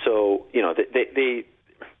 So, they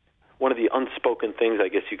one of the unspoken things, I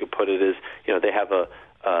guess you could put it, is, they have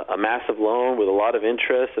a massive loan with a lot of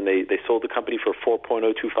interest, and they sold the company for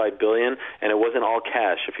 $4.025 billion, and it wasn't all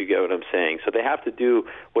cash, if you get what I'm saying. So they have to do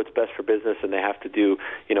what's best for business, and they have to do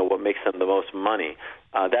what makes them the most money.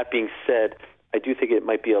 That being said, I do think it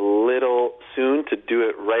might be a little soon to do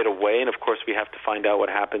it right away, and of course we have to find out what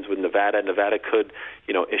happens with Nevada. Nevada could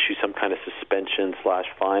issue some kind of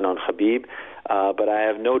suspension/fine on Khabib, but I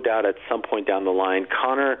have no doubt at some point down the line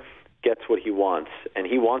Conor gets what he wants, and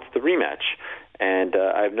he wants the rematch. And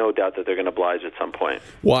I have no doubt that they're going to oblige at some point.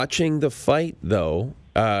 Watching the fight, though,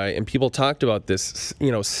 and people talked about this,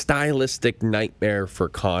 stylistic nightmare for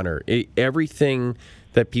Conor. Everything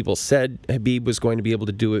that people said Khabib was going to be able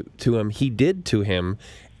to do it to him, he did to him.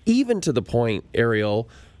 even to the point, Ariel,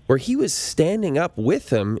 where he was standing up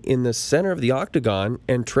with him in the center of the octagon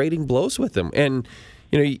and trading blows with him. And,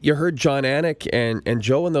 you heard John Anik and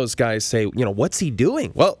Joe and those guys say, what's he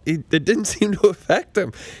doing? Well, it didn't seem to affect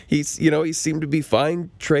him. He seemed to be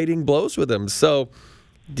fine trading blows with him. So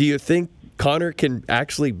do you think Connor can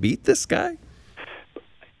actually beat this guy?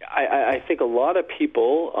 I think a lot of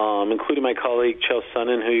people, including my colleague Chael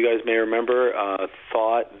Sonnen, who you guys may remember,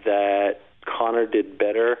 thought that Connor did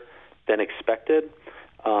better than expected.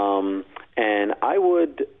 And I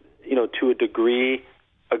would, to a degree,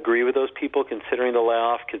 agree with those people, considering the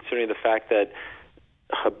layoff, considering the fact that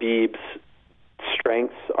Khabib's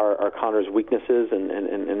strengths are Connor's weaknesses,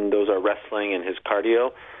 and those are wrestling and his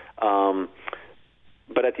cardio.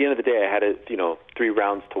 But at the end of the day, I had it, 3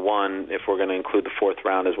 rounds to 1. If we're going to include the 4th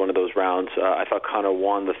round as one of those rounds, I thought Conor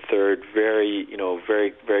won the 3rd very,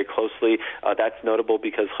 very, very closely. That's notable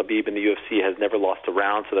because Khabib in the UFC has never lost a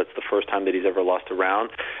round, so that's the first time that he's ever lost a round.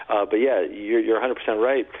 But yeah, you're 100%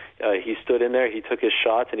 right. He stood in there, he took his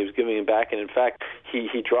shots, and he was giving him back. And in fact,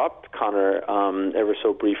 he dropped Conor ever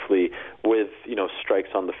so briefly with strikes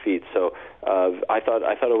on the feet. So I thought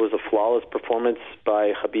it was a flawless performance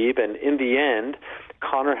by Khabib, and in the end,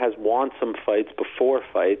 Conor has won some fights before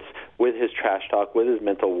fights with his trash talk, with his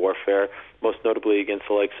mental warfare, most notably against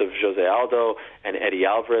the likes of Jose Aldo and Eddie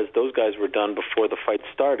Alvarez. Those guys were done before the fight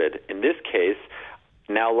started. In this case,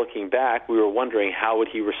 now looking back, we were wondering how would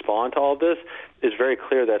he respond to all this. It's very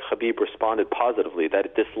clear that Khabib responded positively,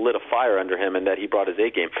 that this lit a fire under him and that he brought his A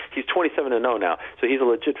game. He's 27-0 now, so he's a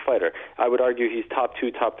legit fighter. I would argue he's top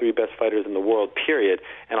 2, top 3 best fighters in the world, period,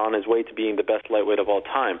 and on his way to being the best lightweight of all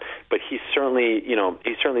time. But he certainly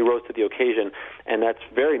rose to the occasion, and that's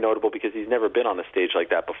very notable because he's never been on a stage like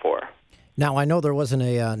that before. Now, I know there wasn't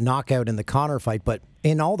a knockout in the Conor fight, but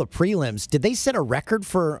in all the prelims, did they set a record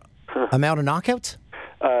for amount of knockouts?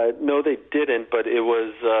 No, they didn't, but it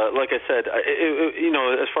was, like I said,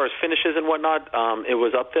 as far as finishes and whatnot, it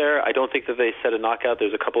was up there. I don't think that they set a knockout.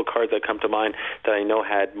 There's a couple of cards that come to mind that I know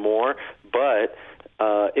had more, but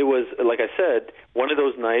it was, like I said, one of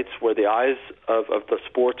those nights where the eyes of the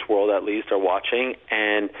sports world, at least, are watching,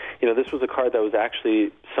 and, this was a card that was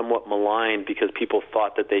actually somewhat maligned because people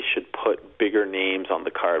thought that they should put bigger names on the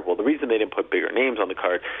card. Well, the reason they didn't put bigger names on the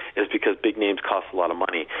card is because big names cost a lot of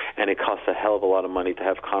money, and it costs a hell of a lot of money to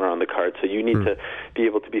have Conor on the card. So you need to be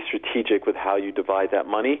able to be strategic with how you divide that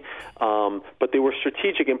money. But they were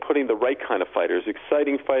strategic in putting the right kind of fighters,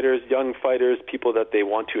 exciting fighters, young fighters, people that they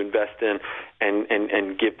want to invest in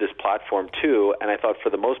and give this platform to. And I thought for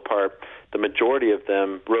the most part, the majority of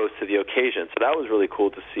them rose to the occasion. So that was really cool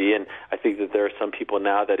to see. And I think that there are some people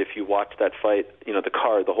now that if you watch that fight,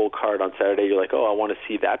 the whole card on Saturday, you're like, oh, I want to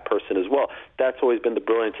see that person as well. That's always been the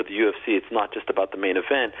brilliance of the UFC. It's not just about the main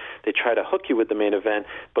event. They try to hook you with the main event,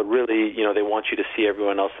 but really, they want you to see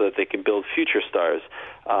everyone else so that they can build future stars.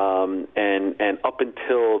 And up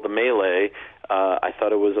until the melee, I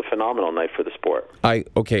thought it was a phenomenal night for the sport. I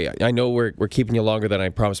know we're keeping you longer than I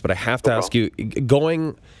promised, but I have to ask you,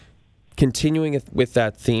 continuing with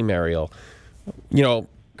that theme, Ariel,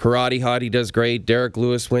 Karate Hottie does great, Derek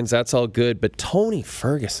Lewis wins, that's all good, but Tony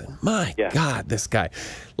Ferguson, my God, this guy,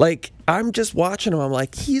 I'm just watching him, I'm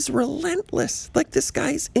like, he's relentless, this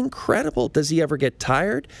guy's incredible. Does he ever get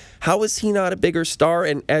tired? How is he not a bigger star?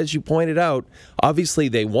 And as you pointed out, obviously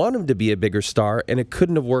they want him to be a bigger star, and it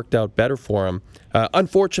couldn't have worked out better for him.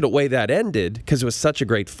 Unfortunate way that ended, because it was such a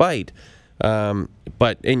great fight.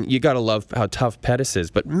 But you got to love how tough Pettis is.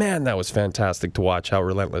 But man, that was fantastic to watch how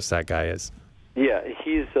relentless that guy is. Yeah,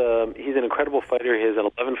 he's an incredible fighter. He has an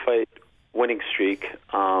 11-fight winning streak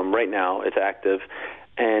right now. It's active,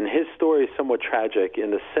 and his story is somewhat tragic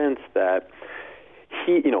in the sense that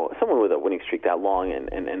he, someone with a winning streak that long and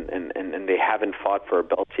they haven't fought for a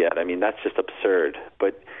belt yet. I mean, that's just absurd.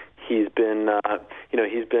 But he's been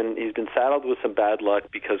saddled with some bad luck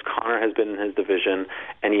because Conor has been in his division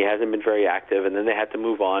and he hasn't been very active, and then they had to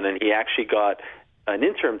move on, and he actually got an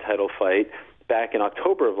interim title fight back in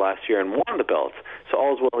October of last year and won the belt. So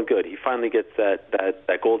all's well and good. He finally gets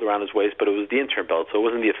that gold around his waist, but it was the interim belt, so it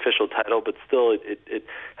wasn't the official title, but still it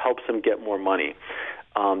helps him get more money.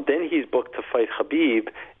 Then he's booked to fight Khabib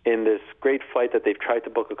in this great fight that they've tried to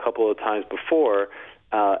book a couple of times before,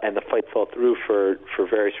 and the fight fell through for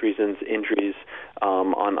various reasons, injuries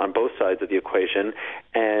on both sides of the equation.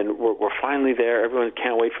 And we're finally there. Everyone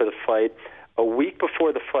can't wait for the fight. A week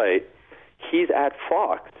before the fight, he's at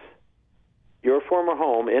Fox, your former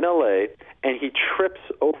home in LA, and he trips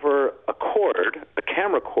over a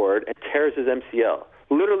camera cord, and tears his MCL.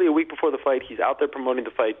 literally a week before the fight, he's out there promoting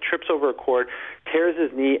the fight, trips over a cord, tears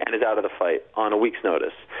his knee, and is out of the fight on a week's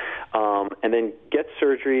notice. And then gets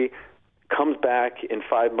surgery, comes back in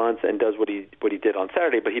 5 months and does what he did on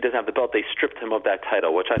Saturday, but he doesn't have the belt. They stripped him of that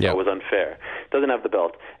title, which I thought was unfair. Doesn't have the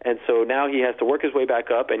belt. And so now he has to work his way back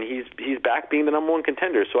up, and he's back being the number one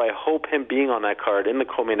contender. So I hope him being on that card in the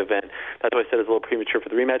co-main event, that's why I said it's a little premature for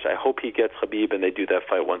the rematch. I hope he gets Khabib and they do that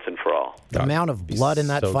fight once and for all. The amount of blood in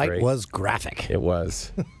that fight great. was graphic. It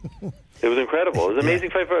was. It was incredible. It was an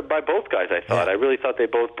amazing fight by both guys, I thought. I really thought they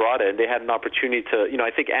both brought it, and they had an opportunity to,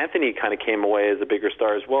 I think Anthony kind of came away as a bigger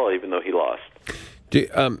star as well, even though he lost.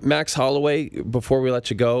 Max Holloway, before we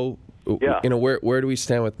let you go, where do we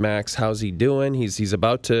stand with Max? How's he doing? He's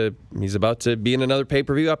about to be in another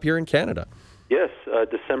pay-per-view up here in Canada. Yes,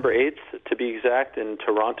 December 8th, to be exact, in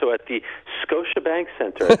Toronto at the Scotiabank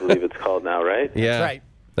Centre, I believe it's called now, right? Yeah, that's right.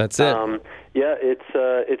 That's it.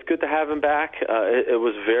 It's good to have him back. It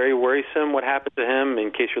was very worrisome what happened to him.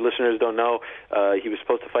 In case your listeners don't know, he was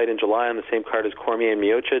supposed to fight in July on the same card as Cormier and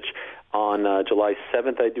Miocic on July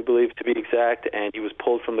 7th, I do believe, to be exact, and he was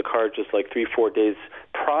pulled from the card just like 3-4 days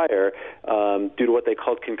prior due to what they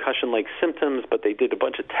called concussion-like symptoms, but they did a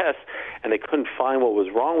bunch of tests, and they couldn't find what was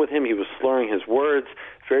wrong with him. He was slurring his words.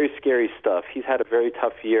 Very scary stuff. He's had a very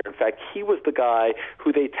tough year. In fact, he was the guy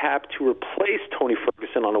who they tapped to replace Tony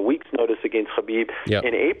Ferguson on a week's notice against Khabib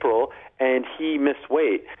in April, and he missed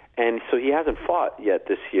weight. And so he hasn't fought yet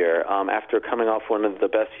this year after coming off one of the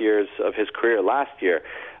best years of his career last year.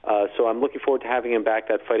 So I'm looking forward to having him back.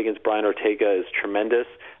 That fight against Brian Ortega is tremendous.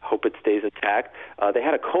 Hope it stays intact. They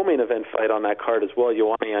had a co-main event fight on that card as well,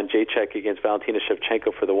 Joanna Jacek against Valentina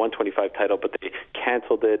Shevchenko for the 125 title, but they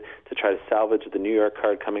canceled it to try to salvage the New York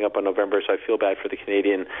card coming up in November, so I feel bad for the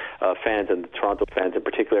Canadian fans and the Toronto fans in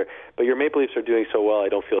particular. But your Maple Leafs are doing so well, I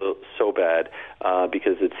don't feel so bad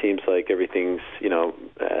because it seems like everything's,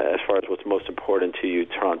 as far as what's most important to you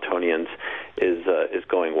Torontonians is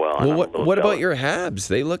going well. Well, what about your Habs?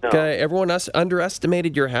 They look, everyone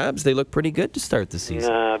underestimated your Habs. They look pretty good to start the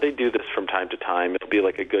season. They do this from time to time. It'll be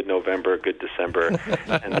like a good November, a good December.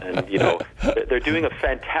 And then, they're doing a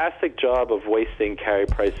fantastic job of wasting Carey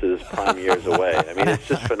Price's prime years away. I mean, it's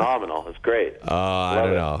just phenomenal. It's great. I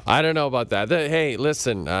don't know. I don't know about that. Hey,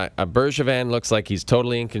 listen, Bergevin looks like he's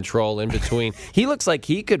totally in control in between. He looks like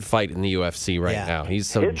he could fight in the UFC right now. He's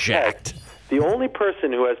so jacked. The only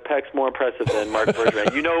person who has pecs more impressive than Marc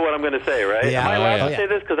Bergevin. You know what I'm going to say, right? Yeah. Am I allowed to say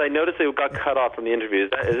this? Because I noticed it got cut off from the interview.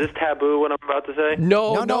 Is this taboo, what I'm about to say?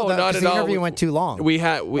 No, not at all. The interview went too long.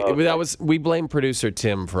 We blame producer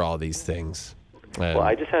Tim for all these things. Well,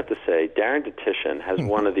 I just have to say, Darren Detition has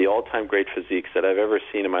one of the all-time great physiques that I've ever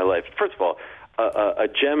seen in my life. First of all, a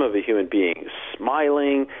gem of a human being,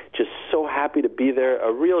 smiling, just so happy to be there,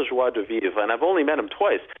 a real joie de vivre. And I've only met him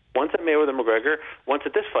twice. Once at Mayweather McGregor, once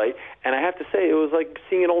at this fight, and I have to say it was like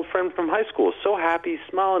seeing an old friend from high school. So happy,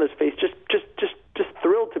 smile on his face, just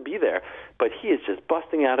thrilled to be there. But he is just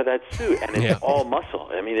busting out of that suit, and it's all muscle.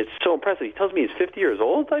 I mean, it's so impressive. He tells me he's 50 years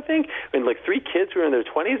old, I think, and like 3 kids who are in their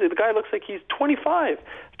 20s. The guy looks like he's 25.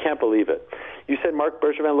 I can't believe it. You said Marc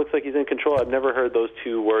Bergevin looks like he's in control. I've never heard those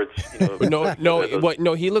two words.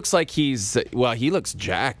 No. He looks like he looks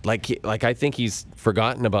jacked. Like I think he's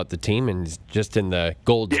forgotten about the team and he's just in the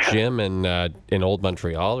Gold's Gym in Old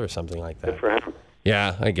Montreal or something like that. Good for him.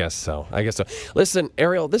 Yeah, I guess so. Listen,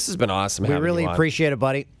 Ariel, this has been awesome. We really appreciate it,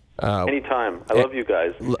 buddy. Anytime. I love you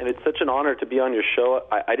guys. And it's such an honor to be on your show.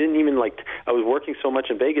 I didn't even I was working so much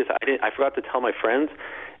in Vegas, I forgot to tell my friends,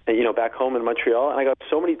 and, back home in Montreal, and I got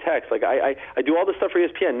so many texts. Like, I do all this stuff for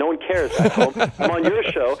ESPN. No one cares at home. I'm on your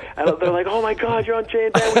show, and they're like, oh, my God, you're on Jay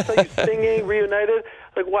and Dan. We saw you singing, reunited.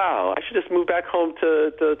 Like, wow, I should just move back home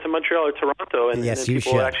to Montreal or Toronto, and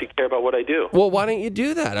people will actually care about what I do. Well, why don't you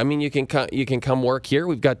do that? I mean, you can come work here.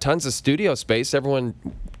 We've got tons of studio space. Everyone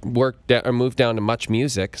moved down to Much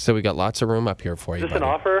Music, so we got lots of room up here for you. Is this an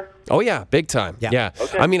offer? Oh yeah, big time. Yeah.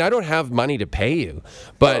 Okay. I mean, I don't have money to pay you,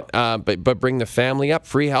 but bring the family up.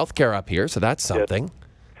 Free healthcare up here, so that's something. Yes.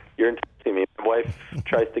 You're enticing me. My wife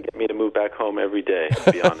tries to get me to move back home every day,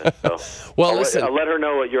 to be honest. So well, I'll let her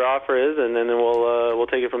know what your offer is, and then we'll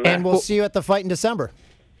take it from there. And we'll see you at the fight in December.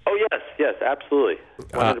 Oh, yes, absolutely.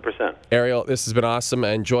 100%. Ariel, this has been awesome.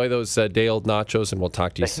 Enjoy those day-old nachos, and we'll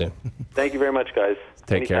talk to you soon. Thank you very much, guys.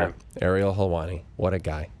 Take care. Ariel Helwani. What a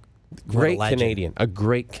guy. Great Canadian. A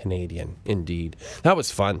great Canadian, indeed. That was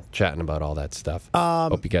fun, chatting about all that stuff.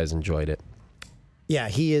 Hope you guys enjoyed it. Yeah,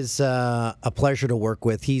 he is a pleasure to work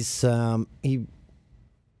with.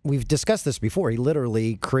 We've discussed this before. He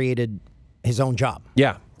literally created his own job.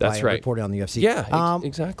 Yeah, that's right. Reporting on the UFC. Yeah,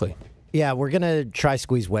 exactly. Yeah, we're going to try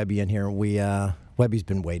squeeze Webby in here. Webby's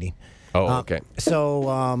been waiting. Oh, okay.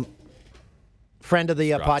 So, friend of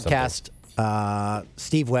the podcast,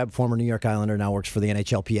 Steve Webb, former New York Islander, now works for the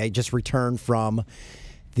NHLPA, just returned from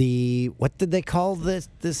what did they call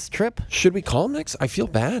this trip? Should we call him next? I feel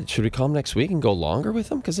bad. Should we call him next week and go longer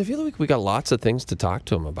with him? Because I feel like we got lots of things to talk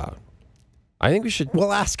to him about. I think we should.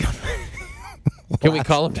 We'll ask him. Can we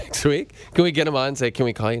call him next week? Can we get him on and say, can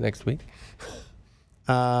we call you next week?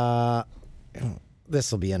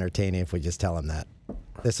 This will be entertaining if we just tell him that.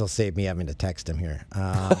 This will save me having to text him here.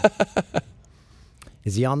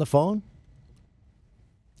 Is he on the phone?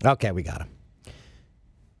 Okay, we got him.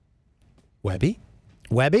 Webby?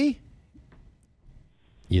 Webby?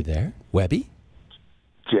 You there? Webby?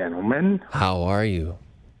 Gentlemen, How are you?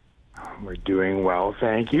 we're doing well,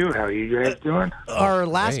 thank you. How are you guys doing? Our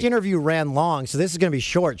last great. interview ran long, so this is going to be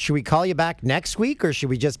short. Should we call you back next week, or should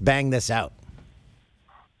we just bang this out?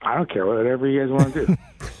 I don't care, whatever you guys want to do.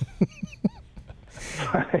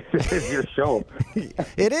 This is your show.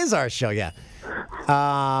 It is our show, yeah.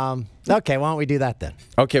 Okay, why don't we do that then?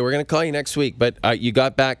 Okay, we're going to call you next week, but you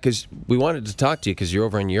got back because we wanted to talk to you because you're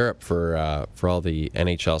over in Europe for all the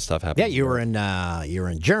NHL stuff happening. Yeah, you were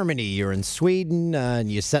in Germany, you were in Sweden,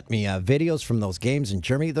 and you sent me videos from those games in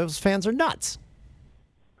Germany. Those fans are nuts.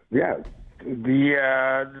 Yeah,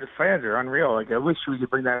 the fans are unreal. Like, I wish we could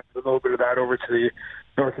bring that a little bit of that over to the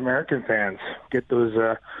North American fans. Get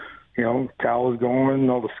those, towels going,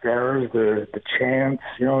 all the scarves, the chants.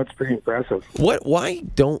 It's pretty impressive.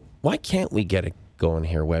 Why can't we get it going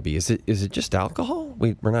here, Webby? Is it just alcohol?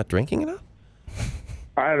 We're not drinking enough?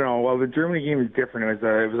 I don't know. Well, the Germany game is different.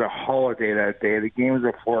 It was a holiday that day. The game was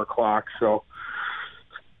at 4:00, so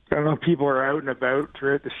I don't know if people are out and about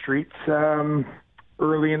throughout the streets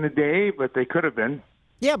early in the day, but they could have been.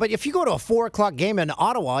 Yeah, but if you go to a 4:00 game in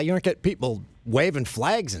Ottawa, you don't get people waving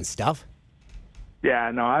flags and stuff.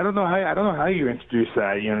 Yeah, no, I don't know how you introduce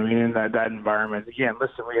that. In that environment. Again,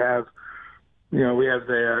 listen, we have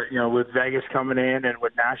the with Vegas coming in and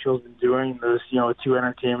what Nashville's been doing. Those two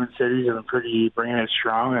entertainment cities and pretty bringing it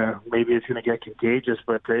strong. Maybe it's going to get contagious,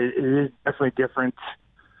 but it is definitely different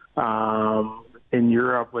in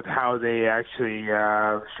Europe with how they actually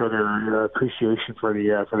show their appreciation for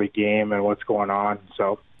the game and what's going on.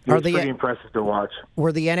 So it's pretty impressive to watch.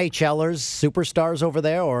 Were the NHLers superstars over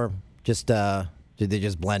there, or just did they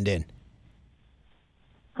just blend in?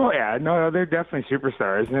 Oh, yeah. No, they're definitely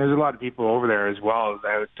superstars. And there's a lot of people over there as well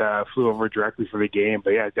that flew over directly for the game.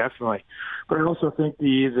 But, yeah, definitely. But I also think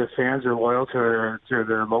the fans are loyal to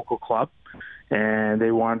their local club, and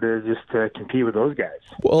they wanted to just compete with those guys.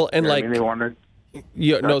 Well, and they wanted.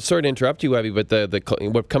 No, sorry to interrupt you, Webby, but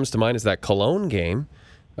what comes to mind is that Cologne game.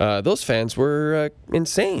 Those fans were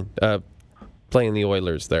insane playing the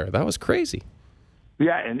Oilers there. That was crazy.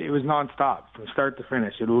 Yeah, and it was nonstop from start to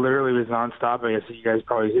finish. It literally was nonstop. I guess you guys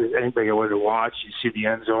probably, anybody that wanted to watch, you see the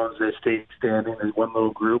end zones, they stay standing. There's one little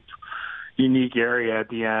group, unique area at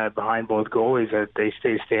the behind both goalies that they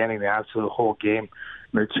stay standing the absolute whole game.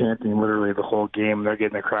 They're chanting literally the whole game. They're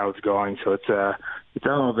getting the crowds going. So it's I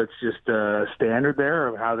don't know if it's just standard there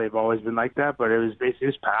of how they've always been like that, but it was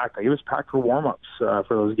packed. Like, it was packed for warm-ups for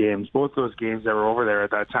those games. Both those games that were over there at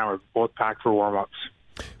that time were both packed for warm-ups.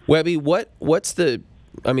 Webby, what's the?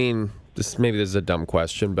 I mean, this is a dumb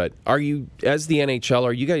question, but are you, as the NHL,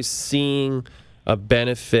 are you guys seeing a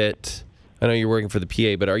benefit? I know you're working for the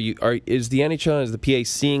PA, but is the NHL, is the PA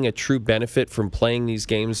seeing a true benefit from playing these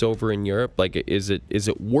games over in Europe? Like, is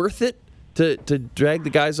it worth it to drag the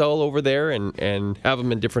guys all over there and have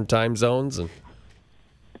them in different time zones? And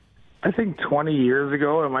I think 20 years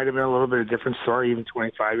ago, it might have been a little bit of a different story. Even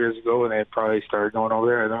 25 years ago, when they probably started going over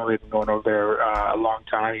there. I know they've been going over there a long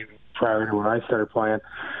time, even prior to when I started playing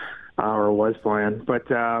or was playing.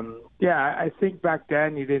 But I think back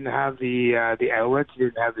then you didn't have the outlets, you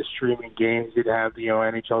didn't have the streaming games, you didn't have the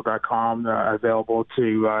NHL.com available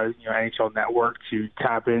to NHL Network to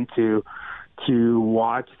tap into to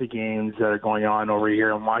watch the games that are going on over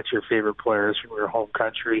here and watch your favorite players from your home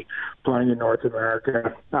country playing in North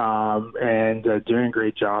America and doing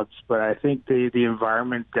great jobs. But I think the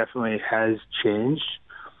environment definitely has changed.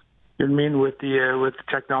 You know what I mean, with the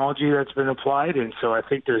technology that's been applied, and so I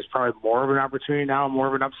think there's probably more of an opportunity now, more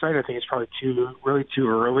of an upside. I think it's probably too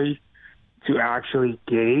early to actually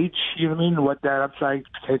gauge, you know what I mean, what that upside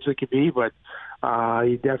potentially could be. But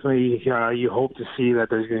you definitely you hope to see that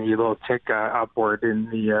there's going to be a little tick upward in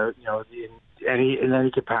the in any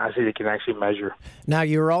capacity that can actually measure. Now,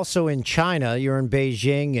 you're also in China. You're in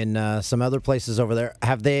Beijing and some other places over there.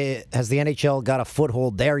 Has the NHL got a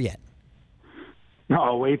foothold there yet?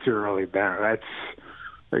 No, way too early, Ben.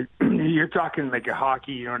 That's you're talking like a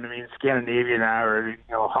hockey, you know what I mean, Scandinavia now, or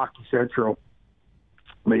Hockey Central.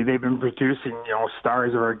 they've been producing,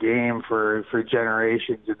 stars of our game for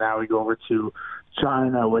generations, and now we go over to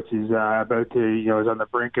China, which is about to, is on the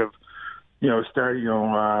brink of,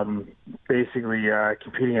 basically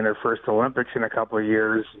competing in their first Olympics in a couple of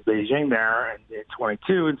years, Beijing there in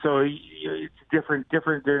 22, and so it's different.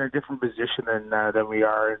 They're in a different position than we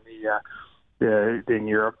are in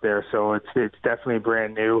Europe there. So it's definitely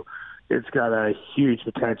brand new. It's got a huge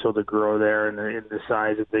potential to grow there in the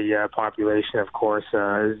size of the population, of course.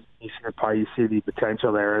 You see the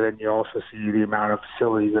potential there. Then you also see the amount of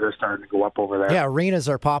facilities that are starting to go up over there. Yeah, arenas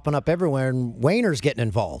are popping up everywhere, and Wayner's getting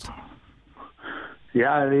involved.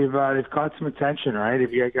 Yeah, they've caught some attention, right?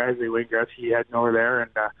 If you got guys like Wayne Gretzky heading over there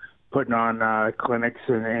and putting on clinics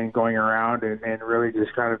and going around and really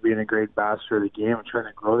just kind of being a great ambassador of the game and trying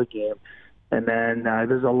to grow the game. And then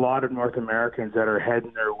there's a lot of North Americans that are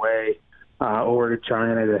heading their way over to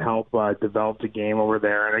China to help develop the game over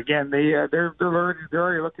there. And again, they're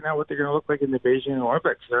already looking at what they're going to look like in the Beijing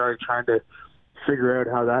Olympics. They're already trying to figure out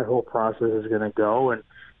how that whole process is going to go. And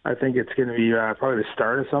I think it's going to be probably the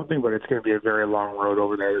start of something, but it's going to be a very long road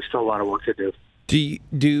over there. There's still a lot of work to do.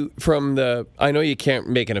 I know you can't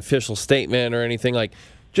make an official statement or anything, like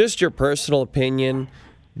just your personal opinion,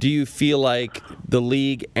 do you feel like the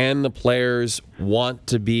league and the players want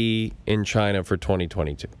to be in China for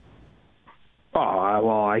 2022? Oh,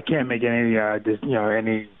 well, I can't make any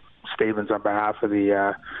any statements on behalf of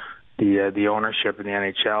the ownership in the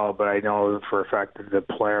NHL, but I know for a fact that the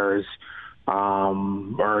players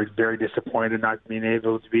are very disappointed not being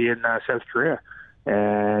able to be in South Korea.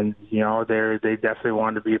 And, they definitely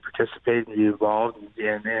want to participate and be involved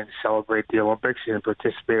and celebrate the Olympics and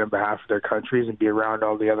participate on behalf of their countries and be around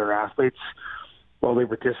all the other athletes while they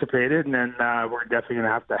participated. And then we're definitely going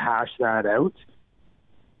to have to hash that out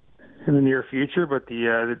in the near future. But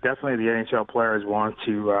definitely the NHL players want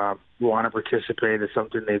to participate. It's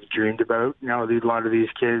something they've dreamed about. A lot of these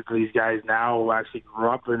kids, these guys now actually grew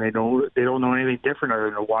up and they don't know anything different other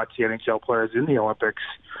than to watch the NHL players in the Olympics.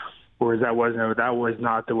 Whereas that was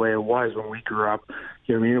not the way it was when we grew up.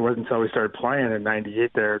 It wasn't until we started playing in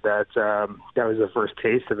 '98 there that was the first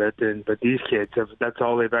taste of it. But these kids, that's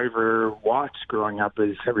all they've ever watched growing up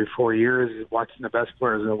is every 4 years watching the best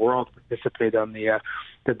players in the world participate on the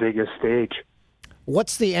biggest stage.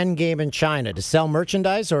 What's the end game in China? To sell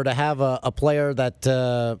merchandise or to have a player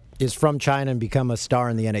that is from China and become a star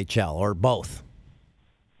in the NHL, or both?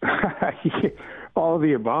 All of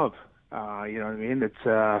the above. You know what I mean?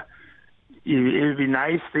 It's it would be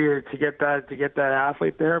nice to get that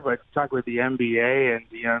athlete there, but talk with the NBA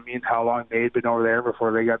and how long they'd been over there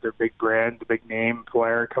before they got their big brand, the big name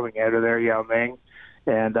player coming out of there, Yao Ming,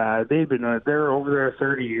 and they've been they're over there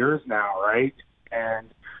 30 years now, right?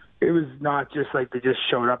 And it was not just like they just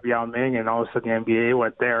showed up Yao Ming and all of a sudden the NBA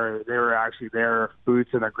went there. They were actually there, boots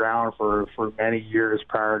in the ground for many years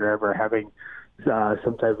prior to ever having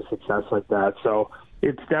some type of success like that. So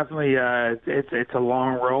it's definitely it's a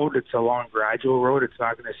long road. It's a long, gradual road. It's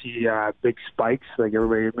not going to see big spikes like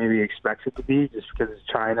everybody maybe expects it to be, just because it's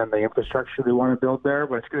China and the infrastructure they want to build there.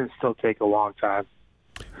 But it's going to still take a long time.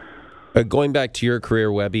 Going back to your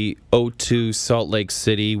career, Webby, 02 Salt Lake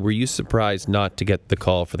City, were you surprised not to get the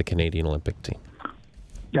call for the Canadian Olympic team?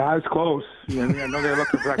 Yeah, I was close. I know they're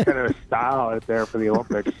looking for that kind of style out there for the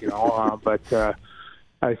Olympics, but.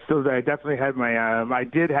 I definitely had I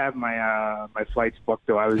did have my flights booked,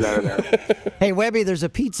 though. I was out of there. Hey, Webby, there's a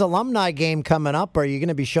Pete's alumni game coming up. Are you going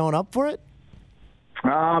to be showing up for it?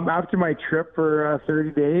 After my trip for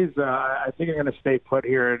 30 days, I think I'm going to stay put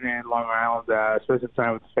here in Long Island, spend some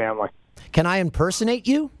time with the family. Can I impersonate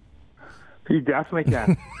you? You definitely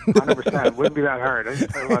can. 100%. Wouldn't be that hard. I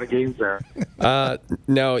just play a lot of games there.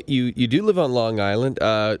 Now, you do live on Long Island.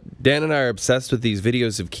 Dan and I are obsessed with these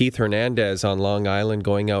videos of Keith Hernandez on Long Island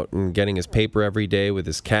going out and getting his paper every day with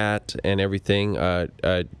his cat and everything.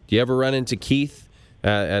 Do you ever run into Keith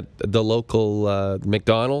at the local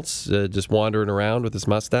McDonald's just wandering around with his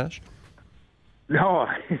mustache? No.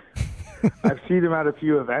 I've seen him at a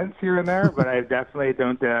few events here and there, but I definitely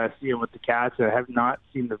don't see him with the cats. I have not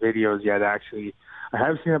seen the videos yet, actually. I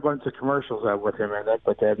have seen a bunch of commercials with him in it,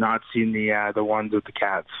 but I have not seen the ones with the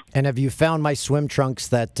cats. And have you found my swim trunks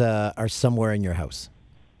that are somewhere in your house?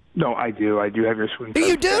 No, I do. I do have your swim trunks.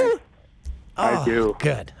 You do? I do.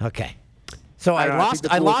 Good. Okay. So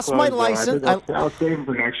I lost my license. I'll save them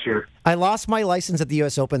for next year. I lost my license at the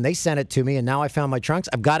U.S. Open. They sent it to me, and now I found my trunks.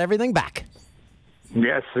 I've got everything back.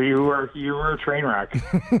 Yes, so you were a train wreck.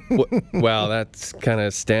 Well, that's kind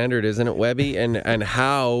of standard, isn't it, Webby? And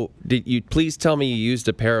how did you? Please tell me you used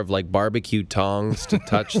a pair of like barbecue tongs to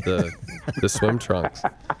touch the swim trunks.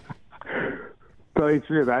 Tell you the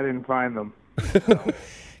truth, I didn't find them.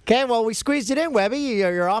 Okay, well, we squeezed it in, Webby.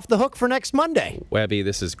 You're off the hook for next Monday. Webby,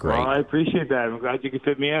 this is great. Well, I appreciate that. I'm glad you could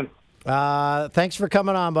fit me in. Thanks for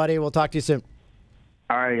coming on, buddy. We'll talk to you soon.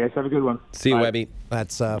 All right, guys. Have a good one. See you, Bye. Webby.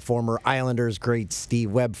 That's former Islanders great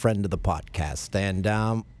Steve Webb, friend of the podcast. And,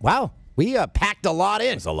 wow, we packed a lot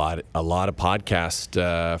in. It's a lot of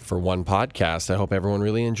podcast for one podcast. I hope everyone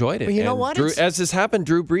really enjoyed it. Well, you know what? As this happened,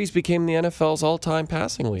 Drew Brees became the NFL's all-time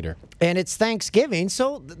passing leader. And it's Thanksgiving,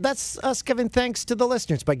 so that's us giving thanks to the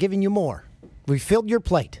listeners by giving you more. We filled your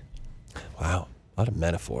plate. Wow, a lot of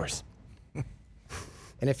metaphors.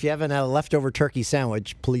 And if you haven't had a leftover turkey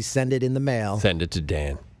sandwich, please send it in the mail. Send it to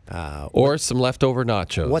Dan. Or some leftover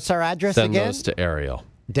nachos. What's our address Send again? those to Ariel.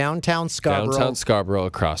 Downtown Scarborough. Downtown Scarborough,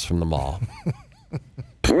 across from the mall.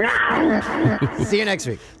 See you next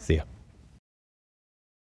week. See ya.